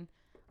equation.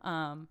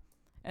 And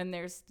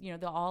there's,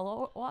 the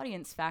all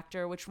audience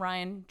factor, which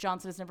Rian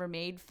Johnson has never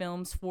made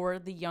films for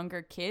the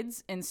younger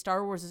kids. And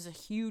Star Wars is a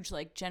huge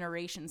like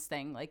generations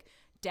thing. Like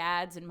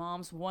dads and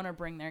moms want to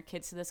bring their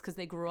kids to this because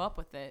they grew up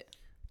with it.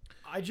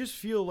 I just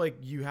feel like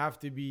you have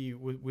to be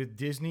with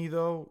Disney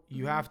though.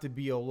 You have to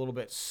be a little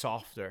bit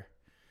softer.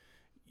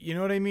 You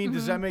know what I mean?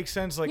 Does that make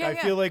sense? Like I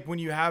feel like when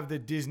you have the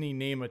Disney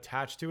name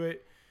attached to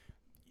it,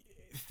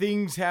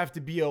 things have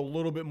to be a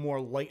little bit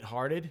more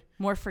lighthearted,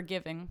 more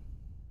forgiving.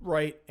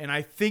 Right. And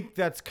I think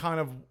that's kind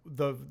of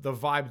the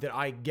vibe that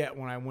I get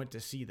when I went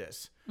to see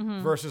this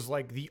versus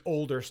like the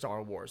older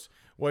Star Wars.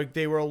 Like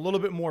they were a little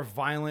bit more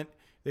violent.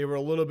 They were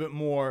a little bit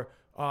more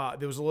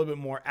there was a little bit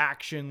more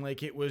action.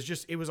 Like it was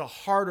a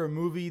harder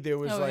movie. There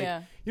was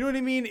you know what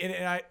I mean?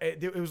 And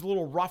it was a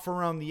little rough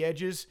around the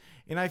edges.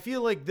 And I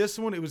feel like this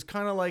one, it was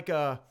kind of like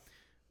a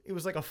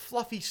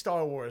fluffy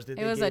Star Wars that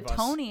they gave us. It was a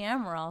Tony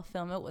Emerald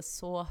film. It was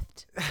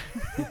soft.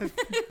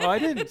 Oh, I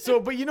didn't. So,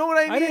 but you know what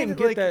I mean? I didn't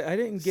get that. I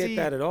didn't get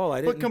that at all. I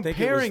didn't think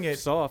it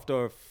was soft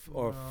or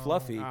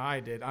fluffy.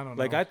 I did. I don't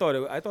know. Like I thought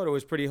it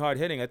was pretty hard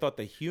hitting. I thought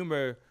the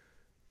humor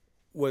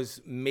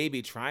was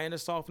maybe trying to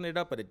soften it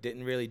up, but it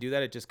didn't really do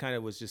that. It just kind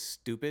of was just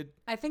stupid.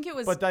 I think it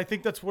was. But I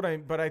think that's what I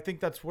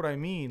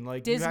mean.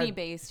 Like Disney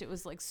based. It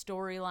was like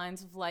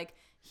storylines of like,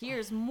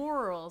 here's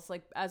morals.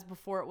 Like as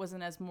before, it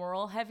wasn't as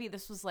moral heavy.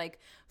 This was like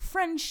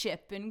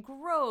friendship and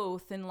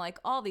growth and like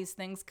all these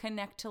things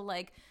connect to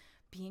like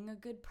being a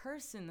good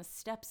person, the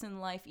steps in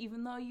life.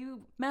 Even though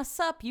you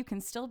mess up, you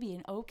can still be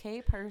an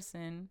okay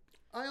person.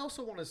 I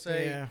also want to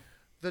say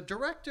the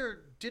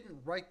director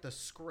didn't write the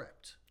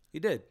script. He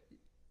did.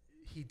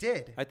 He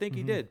did. I think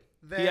he did.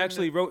 He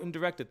actually wrote and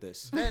directed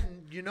this.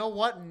 Then, you know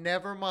what?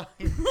 Never mind.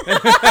 Good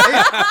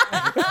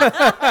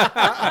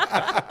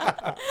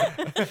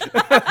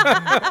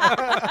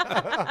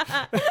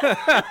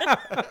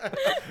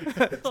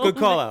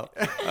call out.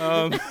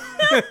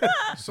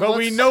 But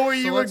we know where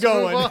you were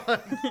going.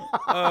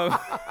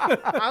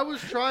 I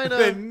was trying to.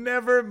 Then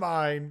never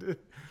mind.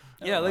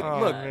 Yeah, like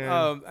look.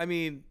 I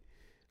mean,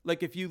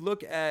 like if you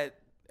look at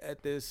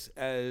this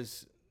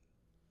as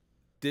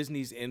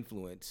Disney's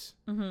influence,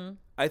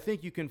 I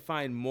think you can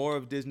find more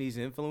of Disney's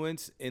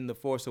influence in The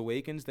Force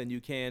Awakens than you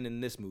can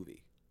in this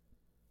movie.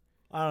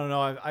 I don't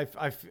know.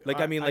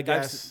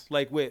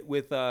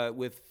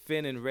 With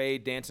Finn and Rey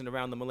dancing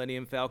around the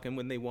Millennium Falcon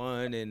when they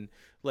won, and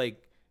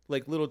like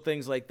little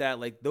things like that.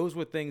 Like those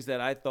were things that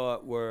I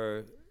thought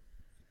were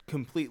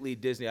completely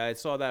Disney. I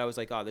saw that, I was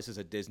like, oh, this is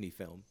a Disney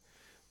film.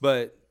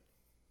 But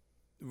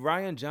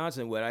Rian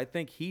Johnson, what I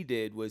think he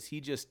did was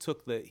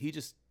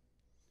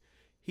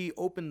he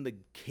opened the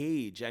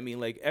cage. I mean,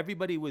 like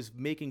everybody was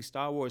making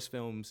Star Wars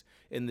films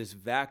in this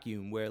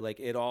vacuum where like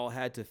it all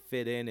had to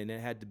fit in and it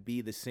had to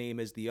be the same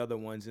as the other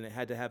ones, and it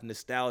had to have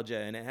nostalgia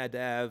and it had to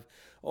have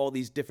all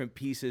these different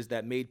pieces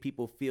that made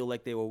people feel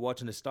like they were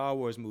watching a Star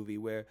Wars movie.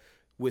 Where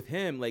with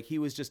him, like he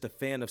was just a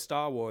fan of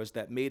Star Wars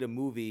that made a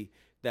movie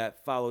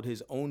that followed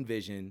his own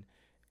vision.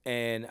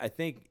 And I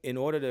think in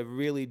order to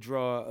really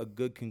draw a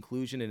good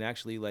conclusion and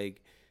actually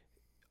like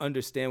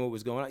understand what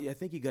was going on, I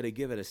think you got to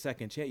give it a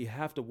second chance. You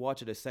have to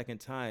watch it a second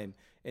time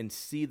and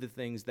see the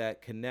things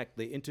that connect,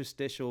 the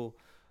interstitial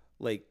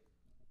like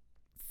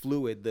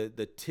fluid,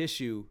 the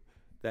tissue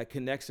that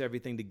connects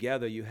everything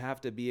together. You have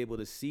to be able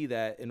to see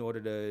that in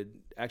order to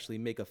actually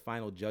make a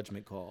final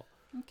judgment call.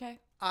 Okay.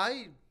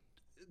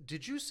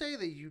 Did you say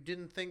that you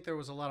didn't think there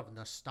was a lot of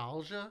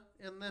nostalgia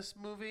in this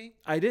movie?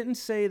 I didn't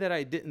say that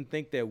I didn't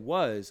think there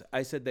was.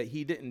 I said that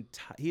he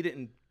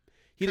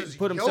He didn't 'Cause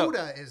put himself.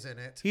 Yoda is in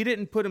it, He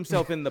didn't put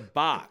himself in the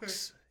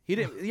box. He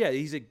didn't. Yeah,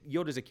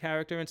 Yoda's a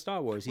character in Star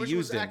Wars. He which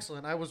used was him.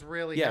 excellent. I was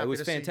really Yeah, happy it was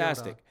to see Yoda,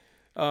 fantastic.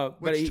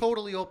 But which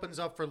totally opens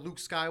up for Luke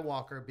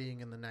Skywalker being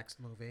in the next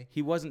movie.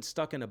 he wasn't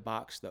stuck in a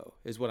box, though,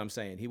 is what I'm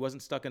saying. He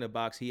wasn't stuck in a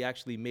box. He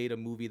actually made a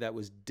movie that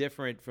was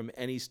different from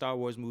any of the Star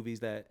Wars movies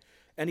that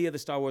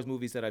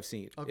I've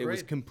seen. It was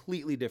Agreed.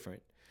 completely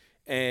different.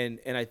 And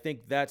I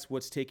think that's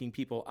what's taking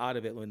people out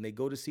of it. When they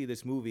go to see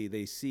this movie,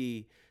 they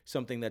see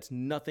something that's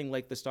nothing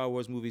like the Star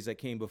Wars movies that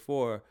came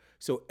before.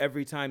 So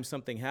every time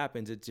something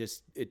happens,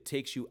 it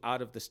takes you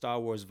out of the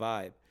Star Wars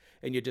vibe.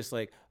 And you're just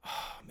like,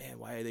 oh man,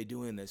 why are they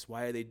doing this?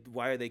 Why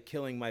are they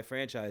killing my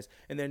franchise?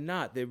 And they're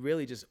not. They're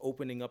really just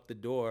opening up the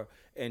door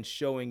and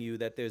showing you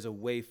that there's a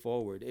way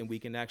forward and we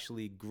can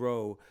actually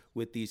grow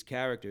with these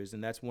characters.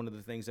 And that's one of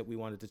the things that we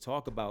wanted to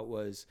talk about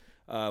was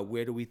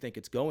where do we think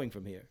it's going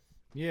from here?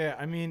 Yeah,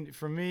 I mean,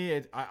 for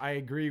me, I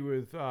agree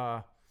with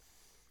I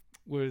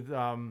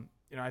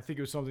think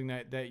it was something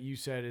that you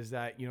said is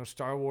that,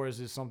 Star Wars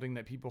is something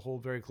that people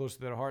hold very close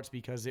to their hearts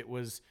because it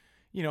was,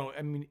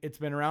 I mean, it's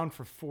been around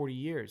for 40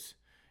 years,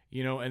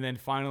 and then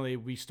finally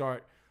we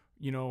start,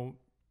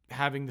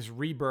 having this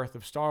rebirth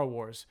of Star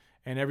Wars,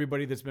 and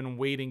everybody that's been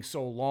waiting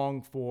so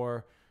long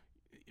for,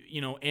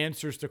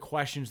 answers to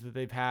questions that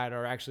they've had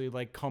are actually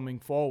like coming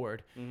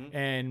forward.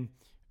 And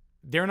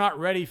they're not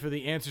ready for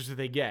the answers that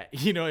they get.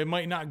 It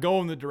might not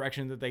go in the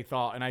direction that they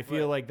thought. And I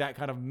feel like that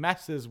kind of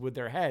messes with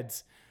their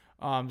heads.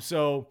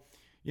 So,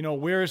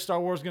 where is Star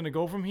Wars going to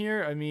go from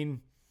here? I mean,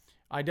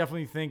 I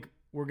definitely think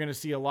we're going to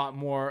see a lot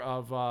more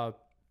of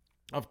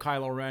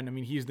Kylo Ren. I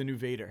mean, he's the new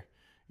Vader.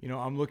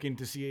 I'm looking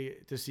to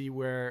see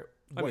where.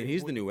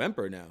 He's the new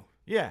Emperor now.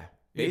 Yeah,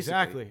 Basically.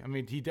 exactly. I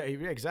mean,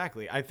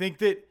 exactly. I think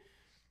that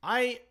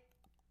I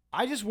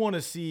just want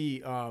to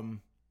see.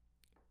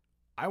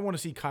 I want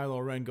to see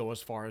Kylo Ren go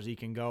as far as he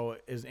can go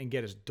and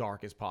get as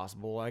dark as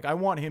possible. Like I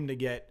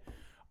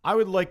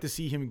would like to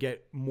see him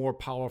get more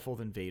powerful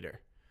than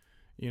Vader,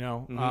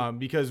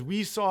 because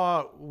we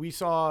saw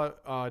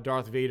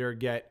Darth Vader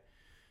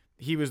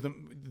he was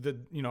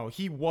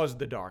he was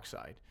the dark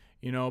side,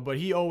 but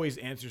he always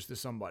answers to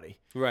somebody,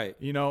 Right.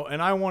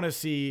 and I want to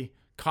see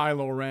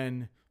Kylo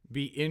Ren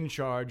be in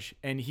charge,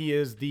 and he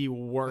is the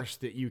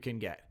worst that you can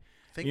get.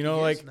 I think he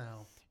is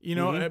now.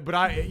 But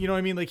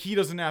I mean, like he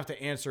doesn't have to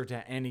answer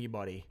to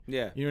anybody.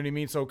 Yeah. You know what I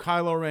mean? So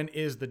Kylo Ren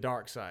is the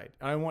dark side.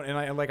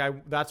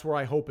 That's where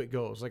I hope it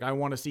goes. Like I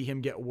want to see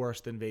him get worse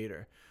than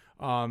Vader.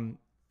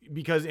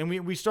 Because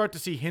we start to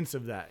see hints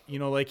of that.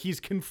 Like he's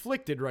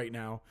conflicted right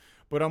now,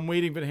 but I'm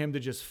waiting for him to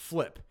just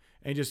flip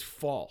and just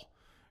fall.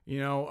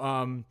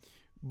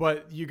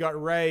 But you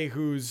got Rey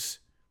who's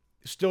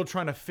still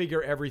trying to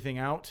figure everything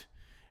out.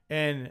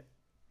 And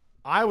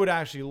I would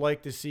actually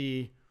like to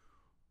see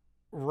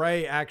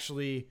Rey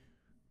actually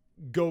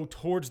go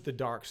towards the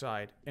dark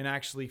side and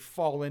actually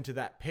fall into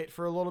that pit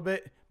for a little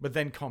bit, but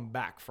then come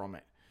back from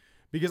it.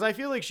 Because I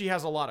feel like she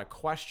has a lot of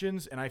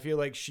questions, and I feel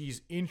like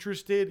she's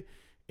interested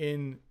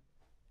in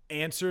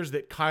answers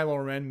that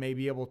Kylo Ren may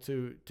be able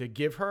to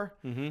give her.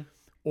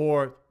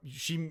 Or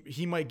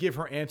he might give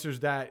her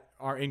answers that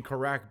are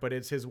incorrect, but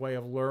it's his way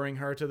of luring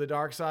her to the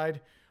dark side.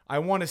 I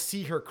want to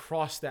see her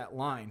cross that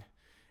line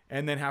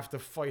and then have to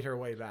fight her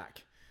way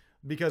back.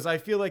 Because I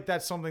feel like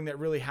that's something that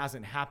really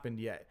hasn't happened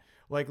yet.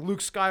 Like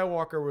Luke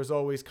Skywalker was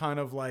always kind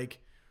of like,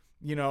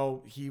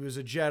 he was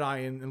a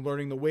Jedi and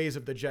learning the ways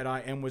of the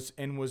Jedi and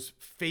was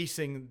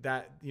facing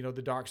that,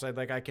 the dark side.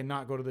 Like, I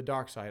cannot go to the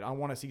dark side. I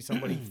want to see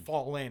somebody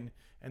fall in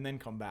and then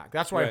come back.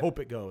 That's where I hope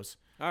it goes.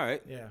 All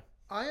right. Yeah.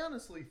 I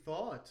honestly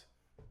thought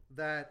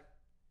that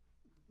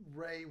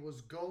Rey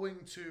was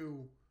going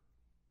to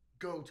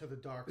go to the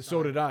dark side.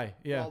 So did I.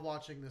 Yeah. While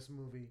watching this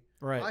movie.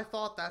 Right. I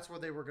thought that's where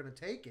they were going to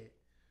take it.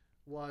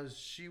 Was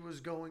she was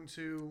going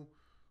to,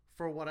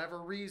 for whatever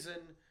reason,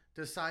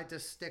 decide to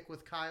stick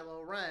with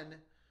Kylo Ren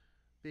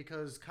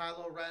because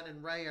Kylo Ren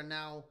and Rey are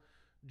now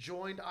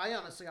joined. I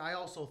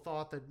also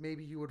thought that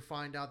maybe you would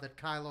find out that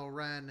Kylo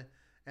Ren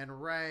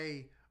and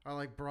Rey are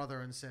like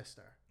brother and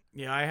sister.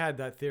 Yeah, I had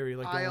that theory.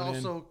 Like I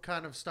also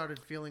kind of started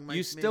feeling like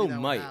you still maybe that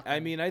would might. happen. I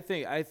mean, I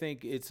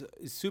think it's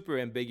super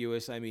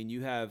ambiguous. I mean,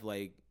 you have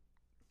like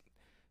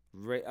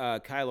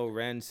Kylo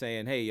Ren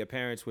saying, "Hey, your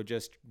parents were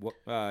just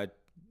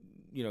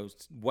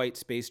white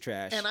space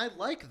trash." And I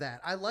like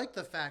that. I like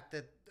the fact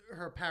that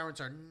her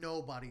parents are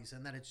nobodies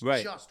and that it's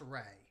Right. just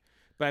Rey.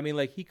 But I mean,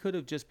 like he could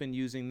have just been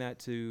using that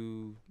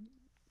to,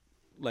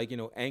 like,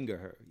 anger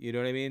her. You know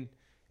what I mean?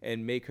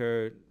 And make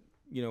her,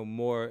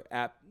 more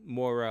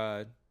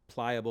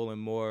pliable and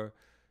more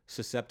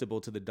susceptible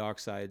to the dark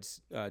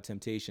side's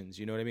temptations.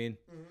 You know what I mean?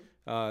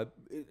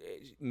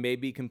 It may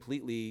be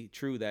completely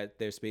true that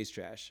they're space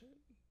trash.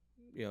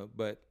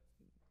 But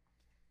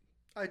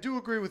I do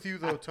agree with you,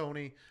 though,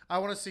 Tony. I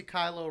want to see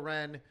Kylo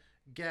Ren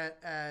get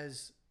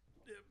as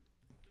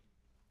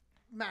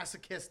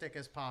masochistic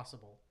as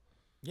possible.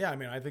 Yeah, I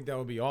mean, I think that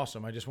would be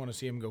awesome. I just want to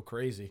see him go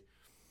crazy.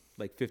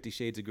 like 50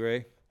 Shades of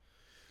Grey.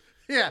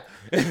 Yeah.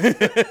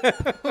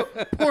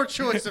 Poor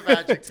choice of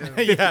adjective.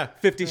 Yeah.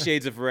 50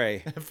 Shades of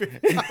Ray.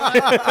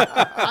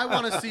 I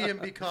want to see him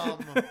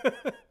become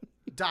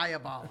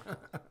diabolical.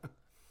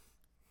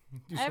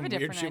 Do I have some a weird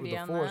different shit with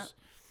idea the on Force. that.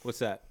 What's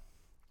that?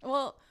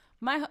 Well,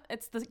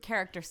 it's the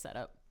character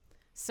setup.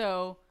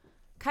 So,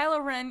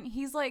 Kylo Ren,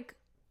 he's like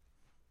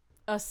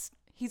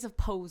he's a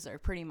poser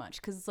pretty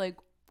much because it's like,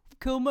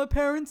 kill my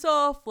parents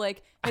off.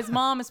 Like his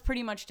mom is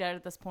pretty much dead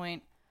at this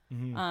point,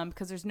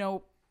 because there's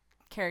no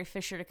Carrie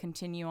Fisher to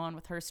continue on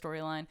with her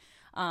storyline.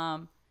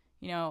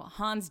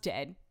 Han's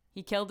dead.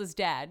 He killed his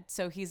dad,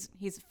 so he's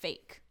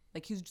fake.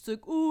 Like he's just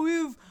like,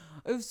 oh,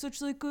 I have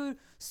such like a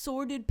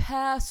sordid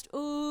past.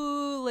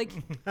 Oh, like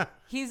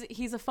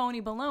he's a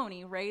phony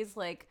baloney. Rey's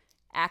like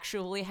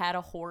actually had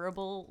a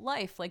horrible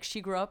life. Like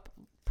she grew up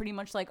pretty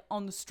much like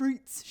on the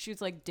streets. She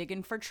was like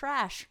digging for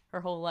trash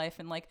her whole life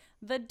in like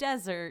the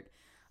desert.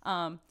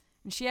 And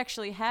she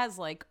actually has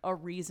like a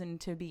reason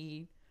to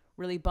be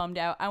really bummed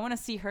out. I want to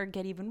see her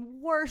get even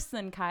worse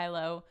than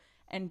Kylo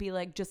and be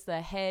like just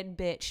the head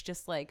bitch,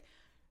 just like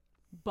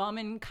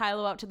bumming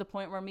Kylo out to the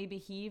point where maybe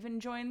he even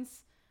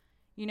joins,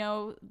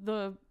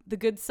 the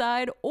good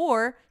side,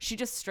 or she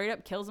just straight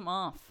up kills him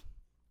off.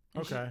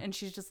 And Okay.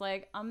 she's just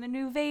like, I'm the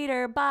new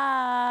Vader,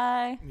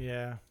 bye.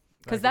 Yeah.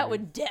 Because that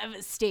would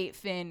devastate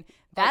Finn.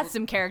 That's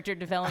some character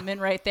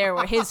development right there,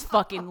 where his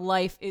fucking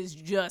life is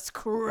just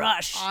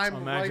crushed.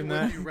 I'm right Imagine with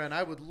that. you, Ren.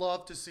 I would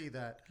love to see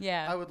that.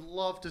 Yeah. I would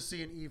love to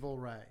see an evil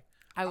Rey.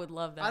 I would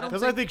love that. I don't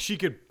Because I think she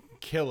could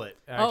kill it.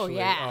 Actually.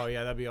 yeah. Oh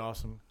yeah, that'd be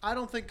awesome. I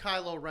don't think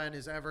Kylo Ren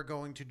is ever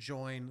going to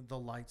join the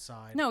light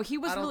side. No, he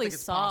was I don't really think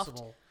it's soft.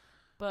 possible.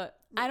 But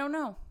I don't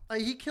know.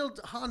 He killed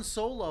Han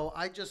Solo.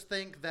 I just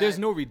think that There's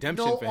no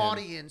redemption no for him.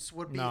 audience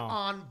would be No.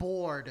 on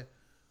board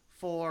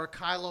for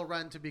Kylo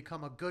Ren to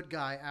become a good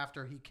guy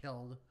after he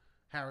killed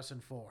Harrison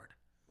Ford.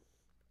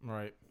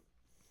 Right.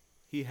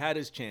 He had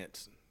his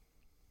chance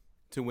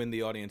to win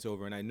the audience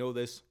over, and I know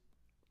this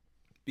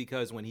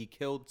because when he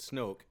killed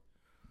Snoke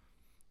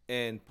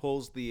and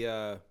pulls the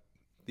other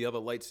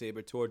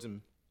lightsaber towards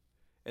him,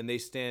 and they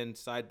stand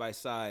side by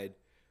side,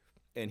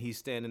 and he's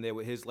standing there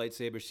with his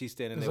lightsaber, she's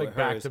standing It's there like with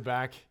back hers. to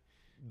back.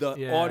 The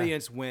Yeah.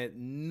 audience went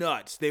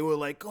nuts. They were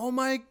like, "Oh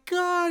my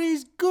god,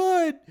 he's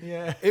good!"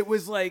 Yeah. It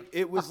was like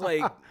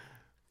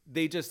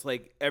they just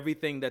like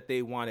everything that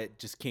they wanted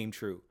just came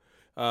true.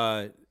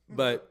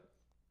 But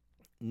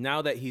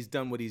now that he's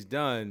done what he's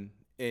done,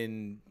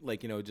 and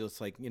just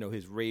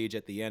his rage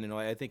at the end and all,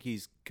 I think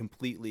he's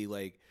completely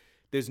like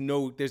there's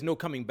no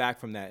coming back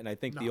from that. And I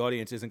think the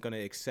audience isn't going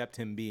to accept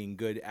him being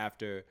good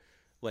after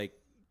like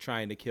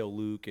trying to kill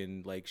Luke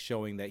and like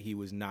showing that he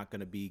was not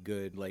going to be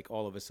good. Like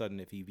all of a sudden,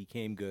 if he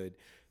became good,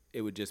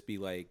 it would just be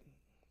like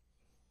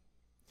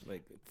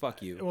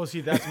fuck you. Well,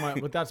 see, that's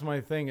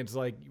my thing. It's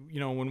like,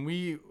 when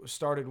we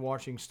started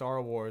watching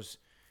Star Wars,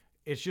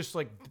 it's just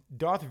like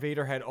Darth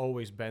Vader had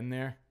always been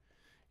there.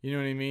 You know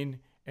what I mean?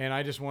 And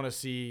I just want to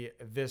see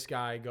this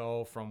guy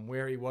go from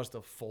where he was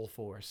to full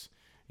force.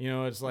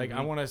 It's like,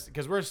 I want to,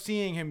 because we're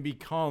seeing him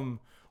become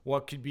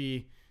what could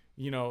be,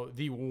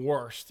 the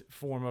worst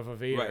form of a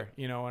Vader,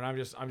 Right. and I'm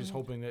just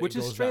hoping that Which it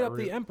is goes straight that up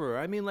the route. Emperor.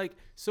 I mean, like,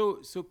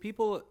 so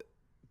people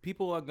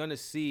are gonna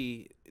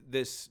see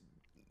this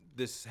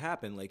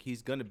happen. Like,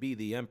 he's gonna be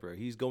the Emperor.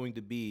 He's going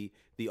to be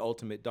the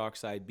ultimate dark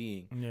side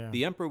being. Yeah.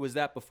 The Emperor was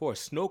that before.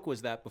 Snoke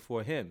was that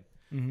before him.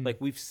 Mm-hmm. Like,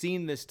 we've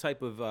seen this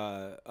type of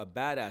a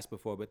badass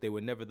before, but they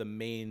were never the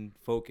main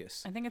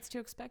focus. I think it's too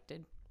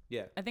expected.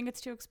 Yeah. I think it's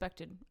too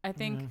expected. I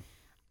think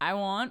I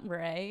want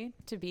Rey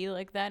to be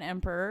like that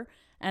Emperor,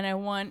 and I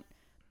want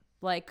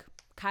like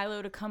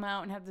Kylo to come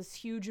out and have this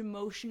huge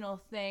emotional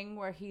thing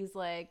where he's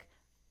like,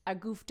 I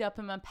goofed up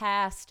in my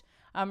past.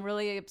 I'm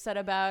really upset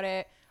about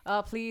it.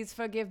 Please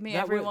forgive me,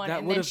 everyone. That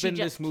And would then have she been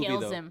just this movie,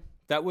 kills though. him.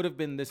 That would have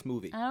been this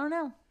movie. I don't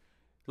know.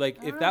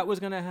 Like, if that was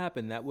gonna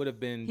happen, that would have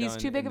been. He's done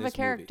too big in of a this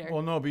movie. character.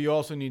 Well, no, but you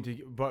also need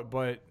to.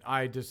 But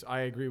I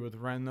agree with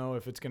Ren though.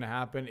 If it's gonna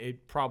happen,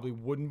 it probably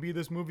wouldn't be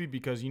this movie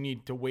because you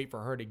need to wait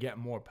for her to get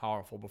more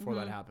powerful before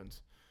that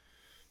happens.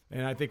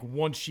 And I think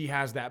once she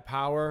has that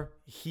power,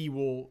 he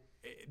will.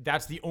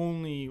 That's the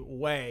only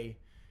way.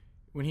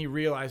 When he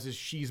realizes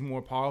she's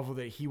more powerful,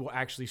 that he will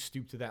actually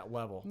stoop to that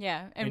level.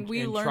 Yeah, and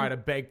we and learn try to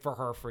beg for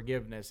her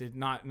forgiveness. It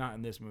not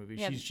in this movie.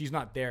 Yeah. She's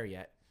not there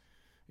yet.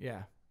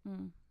 Yeah.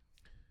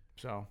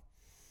 So.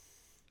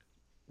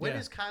 When Yeah.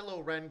 is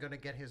Kylo Ren going to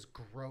get his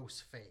gross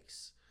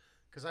face?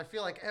 Because I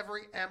feel like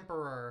every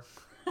emperor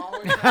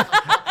always has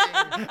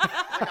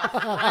a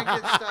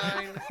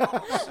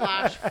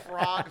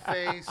Frankenstein/frog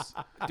face.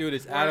 Dude,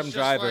 it's where Adam just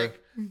Driver. Like,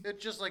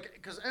 it's just like,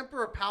 because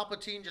Emperor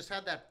Palpatine just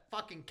had that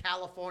fucking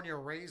California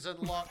raisin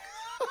look.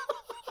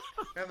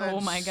 And then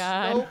Oh my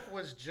God. Snoke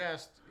was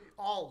just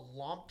all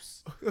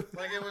lumps.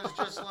 Like it was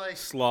just like,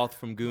 Sloth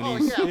from oh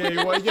Goonies. yeah, Yeah,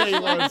 he was. Yeah, he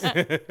was.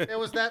 it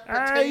was that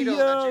potato that you yo,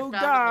 found in the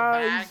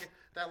guys. bag.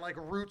 That like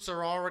roots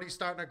are already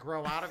starting to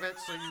grow out of it,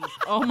 so you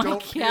Oh my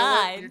don't peel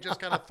God. it. You just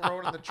kind of throw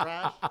it in the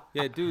trash.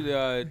 Yeah,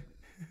 dude.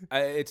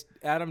 It's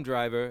Adam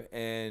Driver,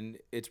 and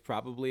it's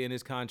probably in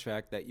his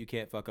contract that you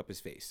can't fuck up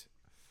his face.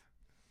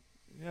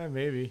 Yeah,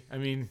 maybe. I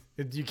mean,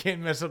 you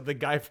can't mess up the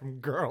guy from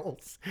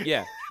Girls.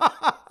 Yeah.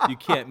 You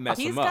can't mess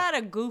He's him up. got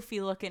a goofy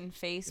looking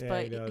face, Yeah,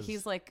 but he does.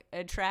 he's like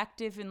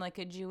attractive in like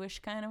a Jewish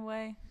kind of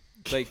way.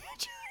 Like,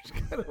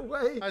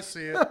 I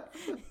see it.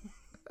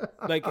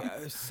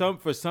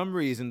 for some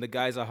reason, the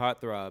guy's a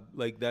heartthrob.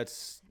 Like,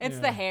 that's It's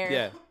the hair.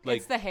 yeah. Like,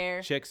 it's the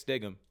hair. chicks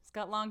dig him. He's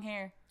got long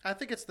hair. I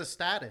think it's the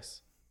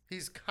status.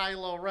 He's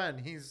Kylo Ren.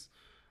 He's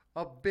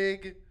a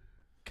big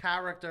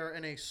character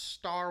in a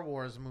Star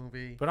Wars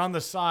movie. But on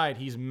the side,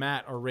 he's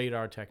Matt, a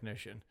radar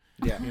technician.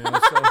 Yeah. You know,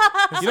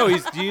 so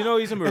Do you know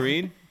he's a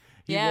Marine?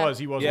 he Yeah. was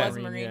a Yeah.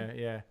 Marine. Yeah,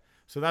 yeah.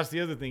 So that's the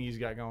other thing he's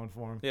got going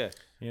for him. Yeah.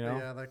 You know.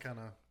 Yeah, that kind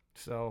of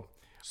So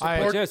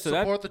support, Yeah, so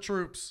that- support the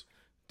troops.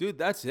 Dude,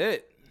 that's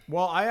it.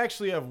 Well, I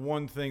actually have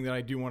one thing that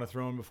I do want to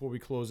throw in before we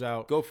close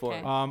out. Go for it.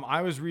 Okay.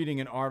 I was reading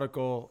an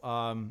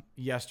article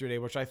yesterday,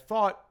 which I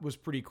thought was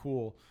pretty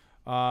cool.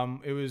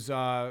 It was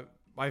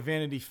by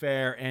Vanity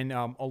Fair, and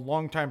a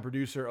longtime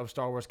producer of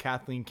Star Wars,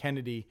 Kathleen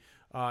Kennedy,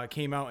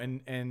 came out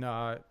and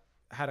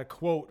had a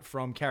quote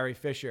from Carrie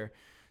Fisher.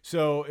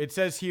 So it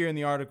says here in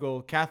the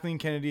article, Kathleen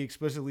Kennedy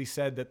explicitly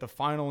said that the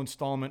final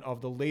installment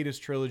of the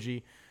latest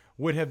trilogy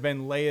would have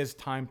been Leia's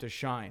time to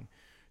shine.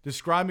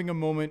 Describing a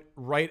moment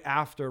right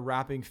after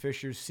wrapping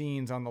Fisher's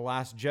scenes on The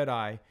Last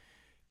Jedi,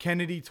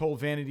 Kennedy told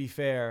Vanity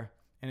Fair,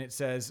 and it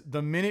says,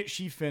 "The minute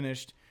she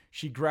finished,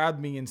 she grabbed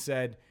me and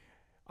said,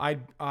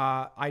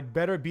 I'd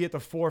better be at the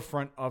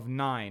forefront of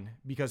 9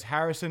 because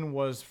Harrison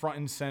was front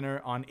and center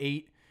on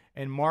 8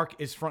 and Mark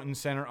is front and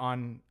center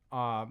on,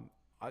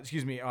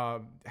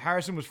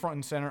 Harrison was front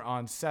and center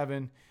on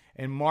 7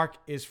 and Mark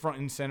is front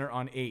and center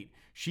on 8.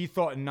 She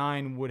thought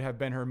 9 would have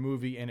been her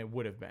movie, and it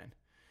would have been."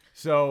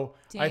 So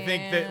I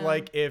think that, Damn.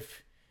 like,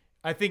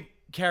 I think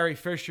Carrie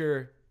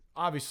Fisher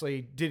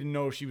obviously didn't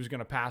know she was going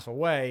to pass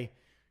away.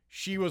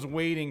 She was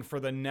waiting for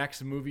the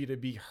next movie to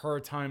be her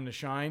time to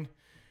shine.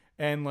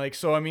 And, like,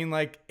 so, I mean,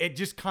 like, it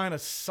just kind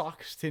of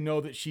sucks to know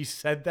that she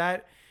said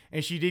that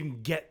and she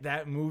didn't get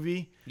that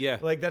movie. Yeah.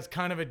 Like, that's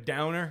kind of a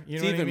downer. You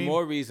It's know what I even mean?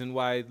 more reason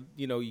why,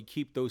 you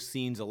keep those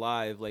scenes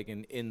alive, like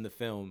in the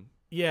film.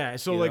 Yeah,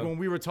 so You like know? when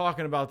we were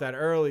talking about that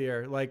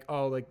earlier, like,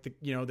 oh, like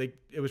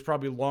it was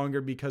probably longer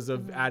because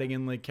of adding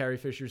in like Carrie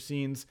Fisher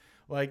scenes.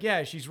 Like,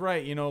 yeah, she's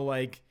right.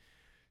 Like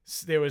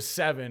there was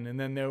 7, and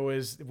then there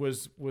was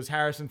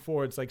Harrison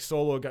Ford's like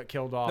Solo got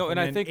killed off. No, and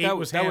I then think 8 that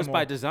was by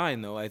Hamill.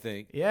 design, though. I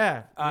think.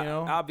 Yeah,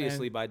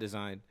 obviously and- by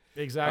design.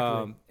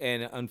 exactly.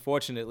 And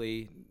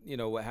unfortunately,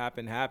 what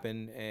happened,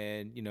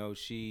 and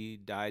she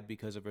died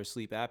because of her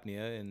sleep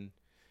apnea, and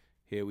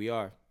here we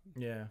are.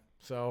 Yeah.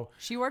 So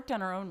She worked on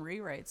her own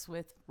rewrites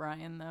with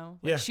Ryan, though.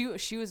 Like, Yeah.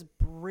 She was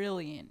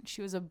brilliant. She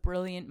was a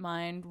brilliant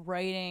mind,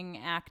 writing,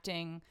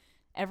 acting,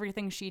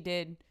 everything she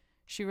did.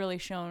 She really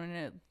shone, and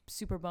it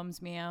super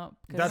bums me out.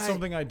 'cause that's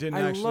something I didn't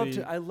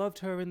actually. I loved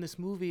her in this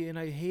movie, and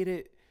I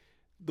hated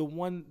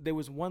there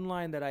was one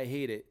line that I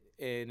hated,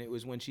 and it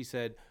was when she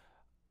said,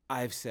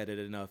 "I've said it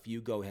enough.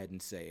 You go ahead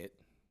and say it.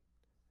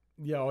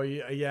 Yeah. Oh,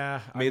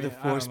 yeah. May the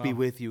force be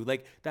with you."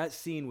 Like, that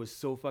scene was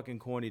so fucking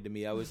corny to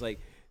me. I was like,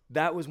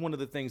 that was one of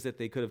the things that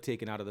they could have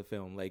taken out of the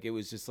film. Like, it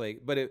was just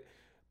like,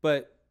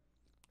 but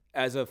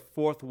as a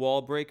fourth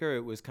wall breaker,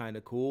 it was kind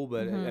of cool.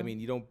 But I mean,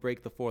 you don't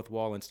break the fourth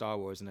wall in Star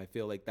Wars, and I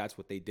feel like that's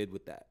what they did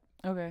with that.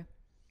 Okay.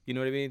 You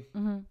know what I mean?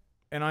 Mm-hmm.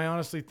 And I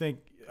honestly think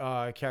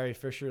Carrie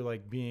Fisher,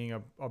 like, being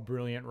a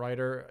brilliant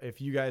writer,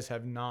 if you guys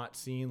have not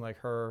seen like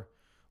her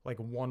like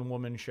one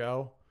woman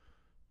show,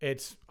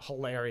 it's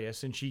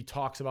hilarious, and she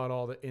talks about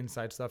all the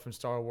inside stuff in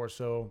Star Wars.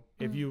 So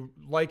if you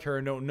like her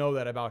and don't know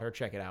that about her,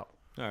 check it out.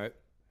 All right.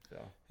 So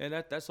And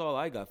that's all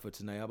I got for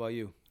tonight. How about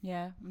you,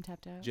 Yeah, I'm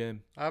tapped out.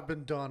 Jim? I've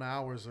been done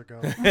hours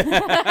ago.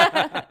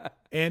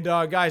 And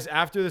guys,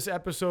 after this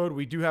episode,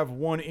 we do have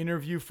one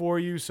interview for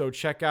you. So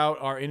check out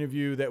our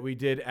interview that we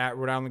did at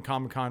Rhode Island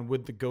Comic Con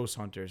with the Ghost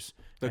Hunters.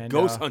 The And,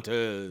 Ghost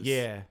Hunters.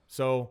 Yeah.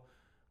 So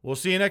we'll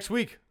see you next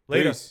week.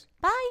 Later. Peace.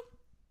 Bye.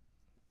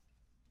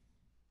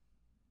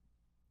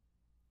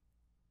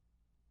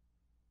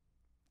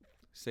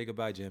 Say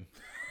goodbye, Jim.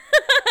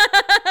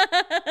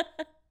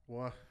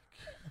 What?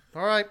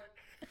 All right.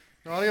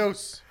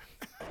 Adios.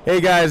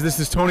 Hey guys, this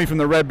is Tony from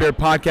the Red Bear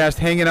Podcast,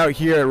 hanging out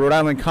here at Rhode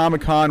Island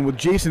Comic Con with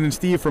Jason and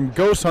Steve from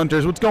Ghost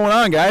Hunters. What's going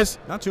on, guys?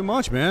 Not too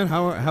much, man.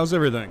 How's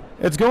everything?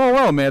 It's going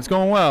well, man. It's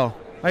going well.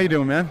 How you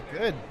doing, man?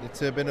 Good. It's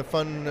been a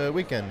fun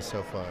weekend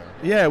so far.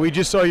 Yeah, we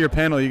just saw your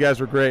panel. You guys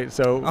were great.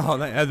 So Oh,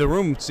 the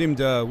room seemed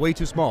way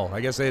too small.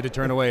 I guess they had to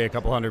turn away a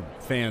couple hundred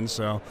fans.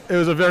 So it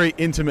was a very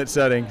intimate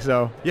setting.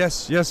 So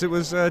yes, it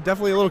was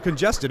definitely a little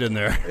congested in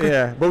there.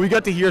 yeah, but we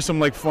got to hear some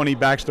like funny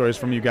backstories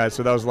from you guys.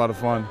 So that was a lot of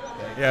fun.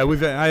 Yeah,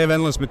 I have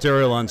endless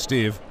material on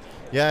Steve.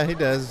 Yeah, he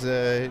does.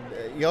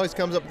 He always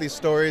comes up with these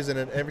stories, and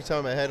every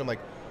time I had him, like,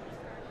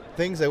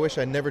 things I wish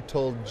I never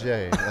told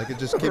Jay. Like, it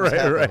just keeps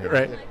happening.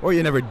 Right. Or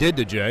you never did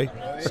to Jay.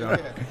 So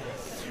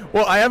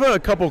Well, I have a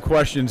couple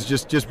questions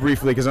just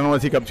briefly because I don't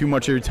want to take up too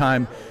much of your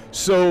time.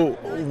 So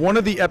one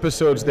of the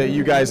episodes that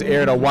you guys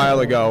aired a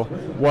while ago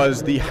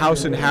was the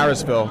house in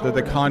Harrisville that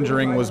The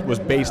Conjuring was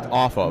based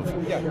off of.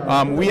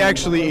 We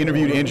actually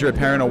interviewed Andrea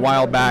Perron a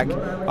while back.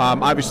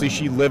 Obviously,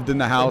 she lived in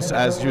the house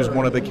as she was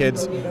one of the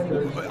kids.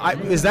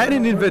 Is that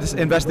an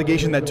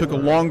investigation that took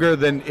longer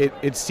than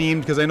it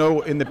seemed? Because I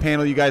know in the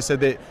panel you guys said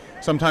that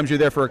sometimes you're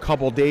there for a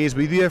couple days.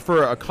 Were you there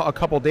for a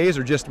couple days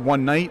or just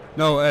one night?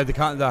 No, at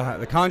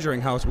the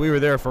Conjuring house, we were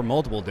there for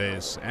multiple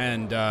days,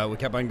 and we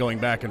kept on going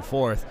back and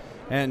forth.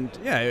 And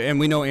yeah, and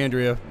we know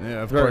Andrea,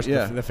 of course,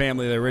 the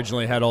family that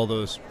originally had all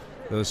those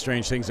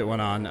strange things that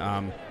went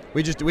on.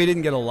 We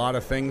didn't get a lot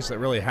of things that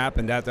really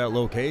happened at that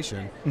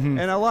location,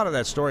 and a lot of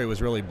that story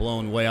was really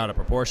blown way out of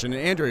proportion.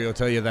 And Andrea will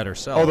tell you that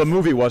herself. Oh, the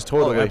movie was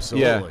totally,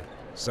 absolutely. Yeah.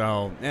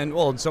 So, and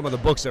some of the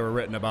books that were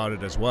written about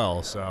it as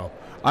well. So,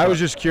 I was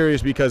just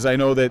curious because I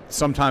know that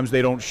sometimes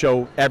they don't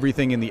show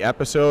everything in the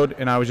episode,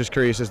 and I was just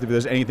curious as to if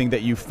there's anything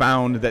that you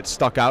found that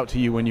stuck out to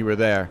you when you were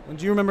there.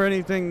 Do you remember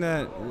anything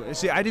that?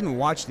 See, I didn't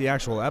watch the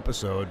actual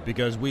episode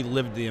because we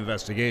lived the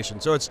investigation,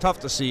 so it's tough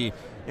to see.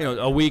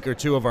 A week or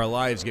two of our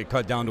lives get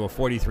cut down to a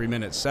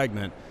 43-minute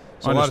segment.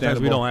 So a lot of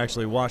times we don't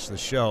actually watch the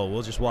show.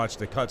 We'll just watch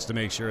the cuts to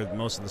make sure that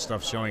most of the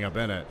stuff's showing up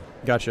in it.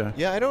 Gotcha.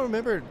 Yeah, I don't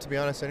remember, to be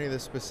honest, any of the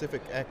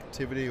specific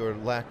activity or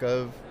lack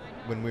of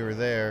when we were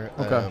there.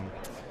 Okay.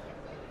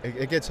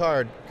 It gets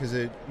hard because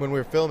when we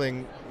were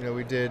filming,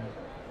 we did,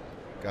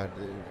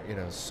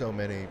 so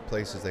many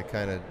places that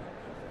kind of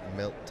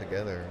melt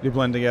together. You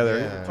blend together.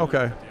 Yeah.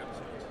 Okay.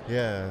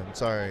 Yeah, I'm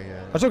sorry.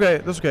 Yeah. That's okay.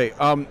 That's okay.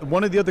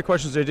 One of the other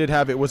questions I did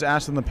have, it was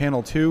asked in the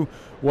panel too,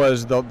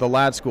 was the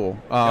lad school,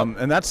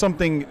 and that's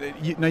something.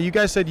 Now you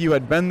guys said you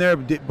had been there,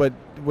 but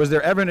was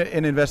there ever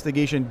an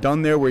investigation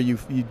done there where you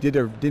did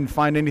or didn't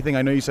find anything?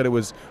 I know you said it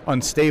was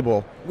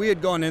unstable. We had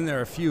gone in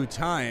there a few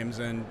times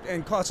and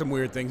caught some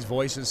weird things,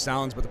 voices,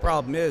 sounds, but the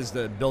problem is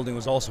the building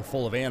was also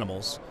full of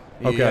animals.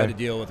 You had to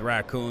deal with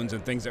raccoons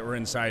and things that were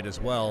inside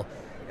as well,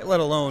 let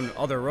alone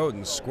other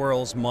rodents,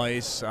 squirrels,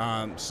 mice.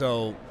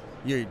 So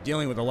you're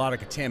dealing with a lot of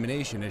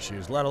contamination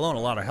issues, let alone a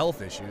lot of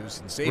health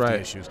issues and safety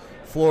issues.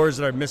 Floors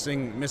that are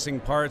missing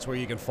parts where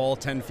you can fall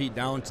 10 feet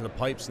down to the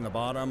pipes in the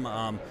bottom,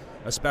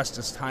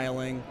 asbestos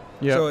tiling.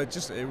 Yep. So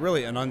it's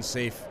really an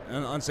unsafe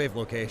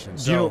location.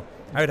 So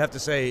I would have to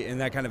say in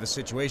that kind of a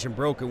situation,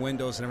 broken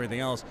windows and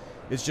everything else,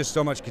 it's just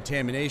so much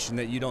contamination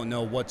that you don't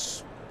know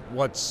what's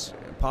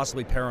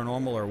possibly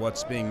paranormal or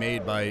what's being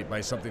made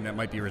by something that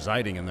might be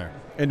residing in there.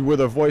 And were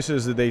the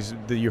voices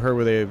that you heard,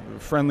 were they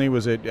friendly?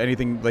 Was it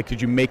anything, like, could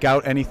you make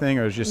out anything,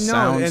 or was it just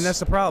sounds? No, and that's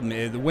the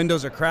problem. The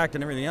windows are cracked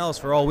and everything else.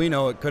 For all we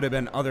know, it could have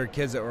been other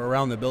kids that were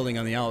around the building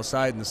on the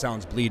outside and the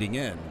sound's bleeding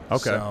in.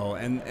 Okay. So,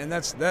 and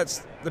that's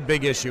the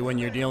big issue when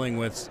you're dealing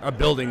with a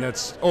building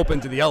that's open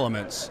to the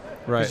elements.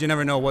 Right. Because you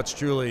never know what's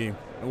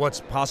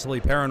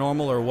possibly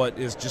paranormal or what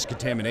is just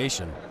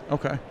contamination.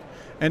 Okay.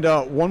 And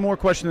one more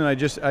question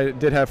that I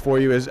did have for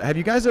you is, have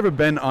you guys ever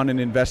been on an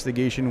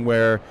investigation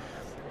where,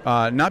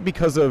 not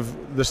because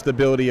of the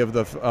stability of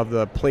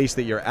the place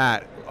that you're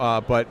at,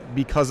 but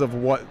because of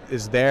what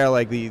is there,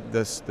 like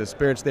the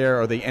spirits there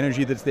or the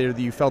energy that's there,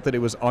 that you felt that it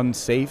was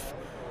unsafe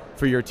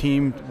for your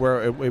team,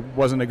 where it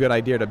wasn't a good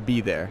idea to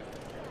be there?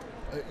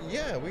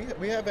 Yeah,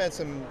 we have had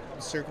some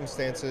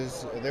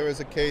circumstances. There was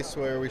a case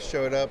where we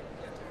showed up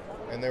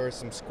and there were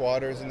some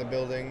squatters in the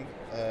building,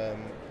 and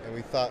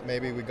we thought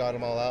maybe we got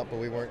them all out, but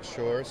we weren't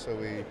sure, so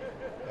we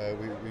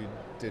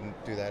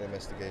didn't do that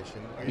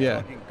investigation. Are you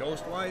talking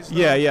ghost-wise?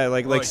 Yeah,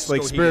 like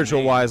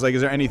spiritual-wise. Like,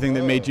 is there anything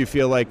that made you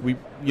feel like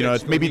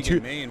it's maybe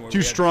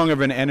too strong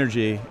of an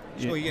energy?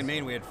 Skowhegan,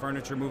 Maine, we had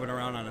furniture moving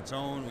around on its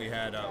own. We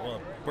had a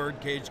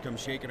bird cage come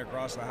shaking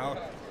across the house.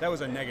 That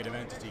was a negative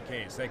entity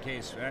case. That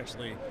case,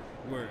 actually,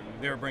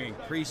 they were bringing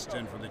priests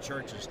in from the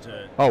churches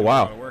to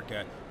work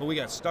at. But we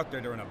got stuck there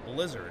during a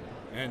blizzard.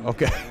 And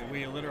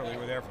we literally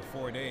were there for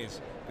 4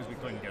 days because we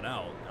couldn't get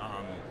out.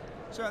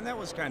 And that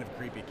was kind of a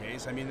creepy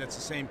case. I mean, that's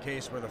the same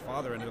case where the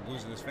father ended up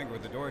losing his finger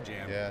with the door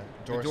jam. Yeah,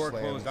 the door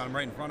closed on him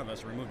right in front of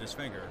us, removed his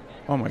finger.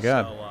 Oh, my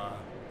God.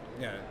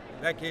 So,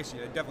 that case, you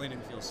definitely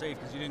didn't feel safe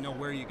because you didn't know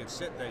where you could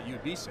sit that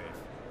you'd be safe.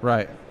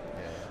 Right.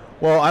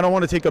 Well, I don't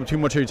want to take up too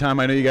much of your time.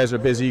 I know you guys are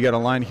busy. You got a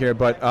line here.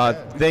 But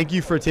thank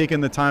you for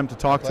taking the time to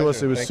talk to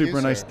us. It was super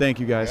nice. Thank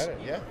you, guys.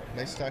 Yeah,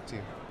 nice to talk to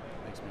you.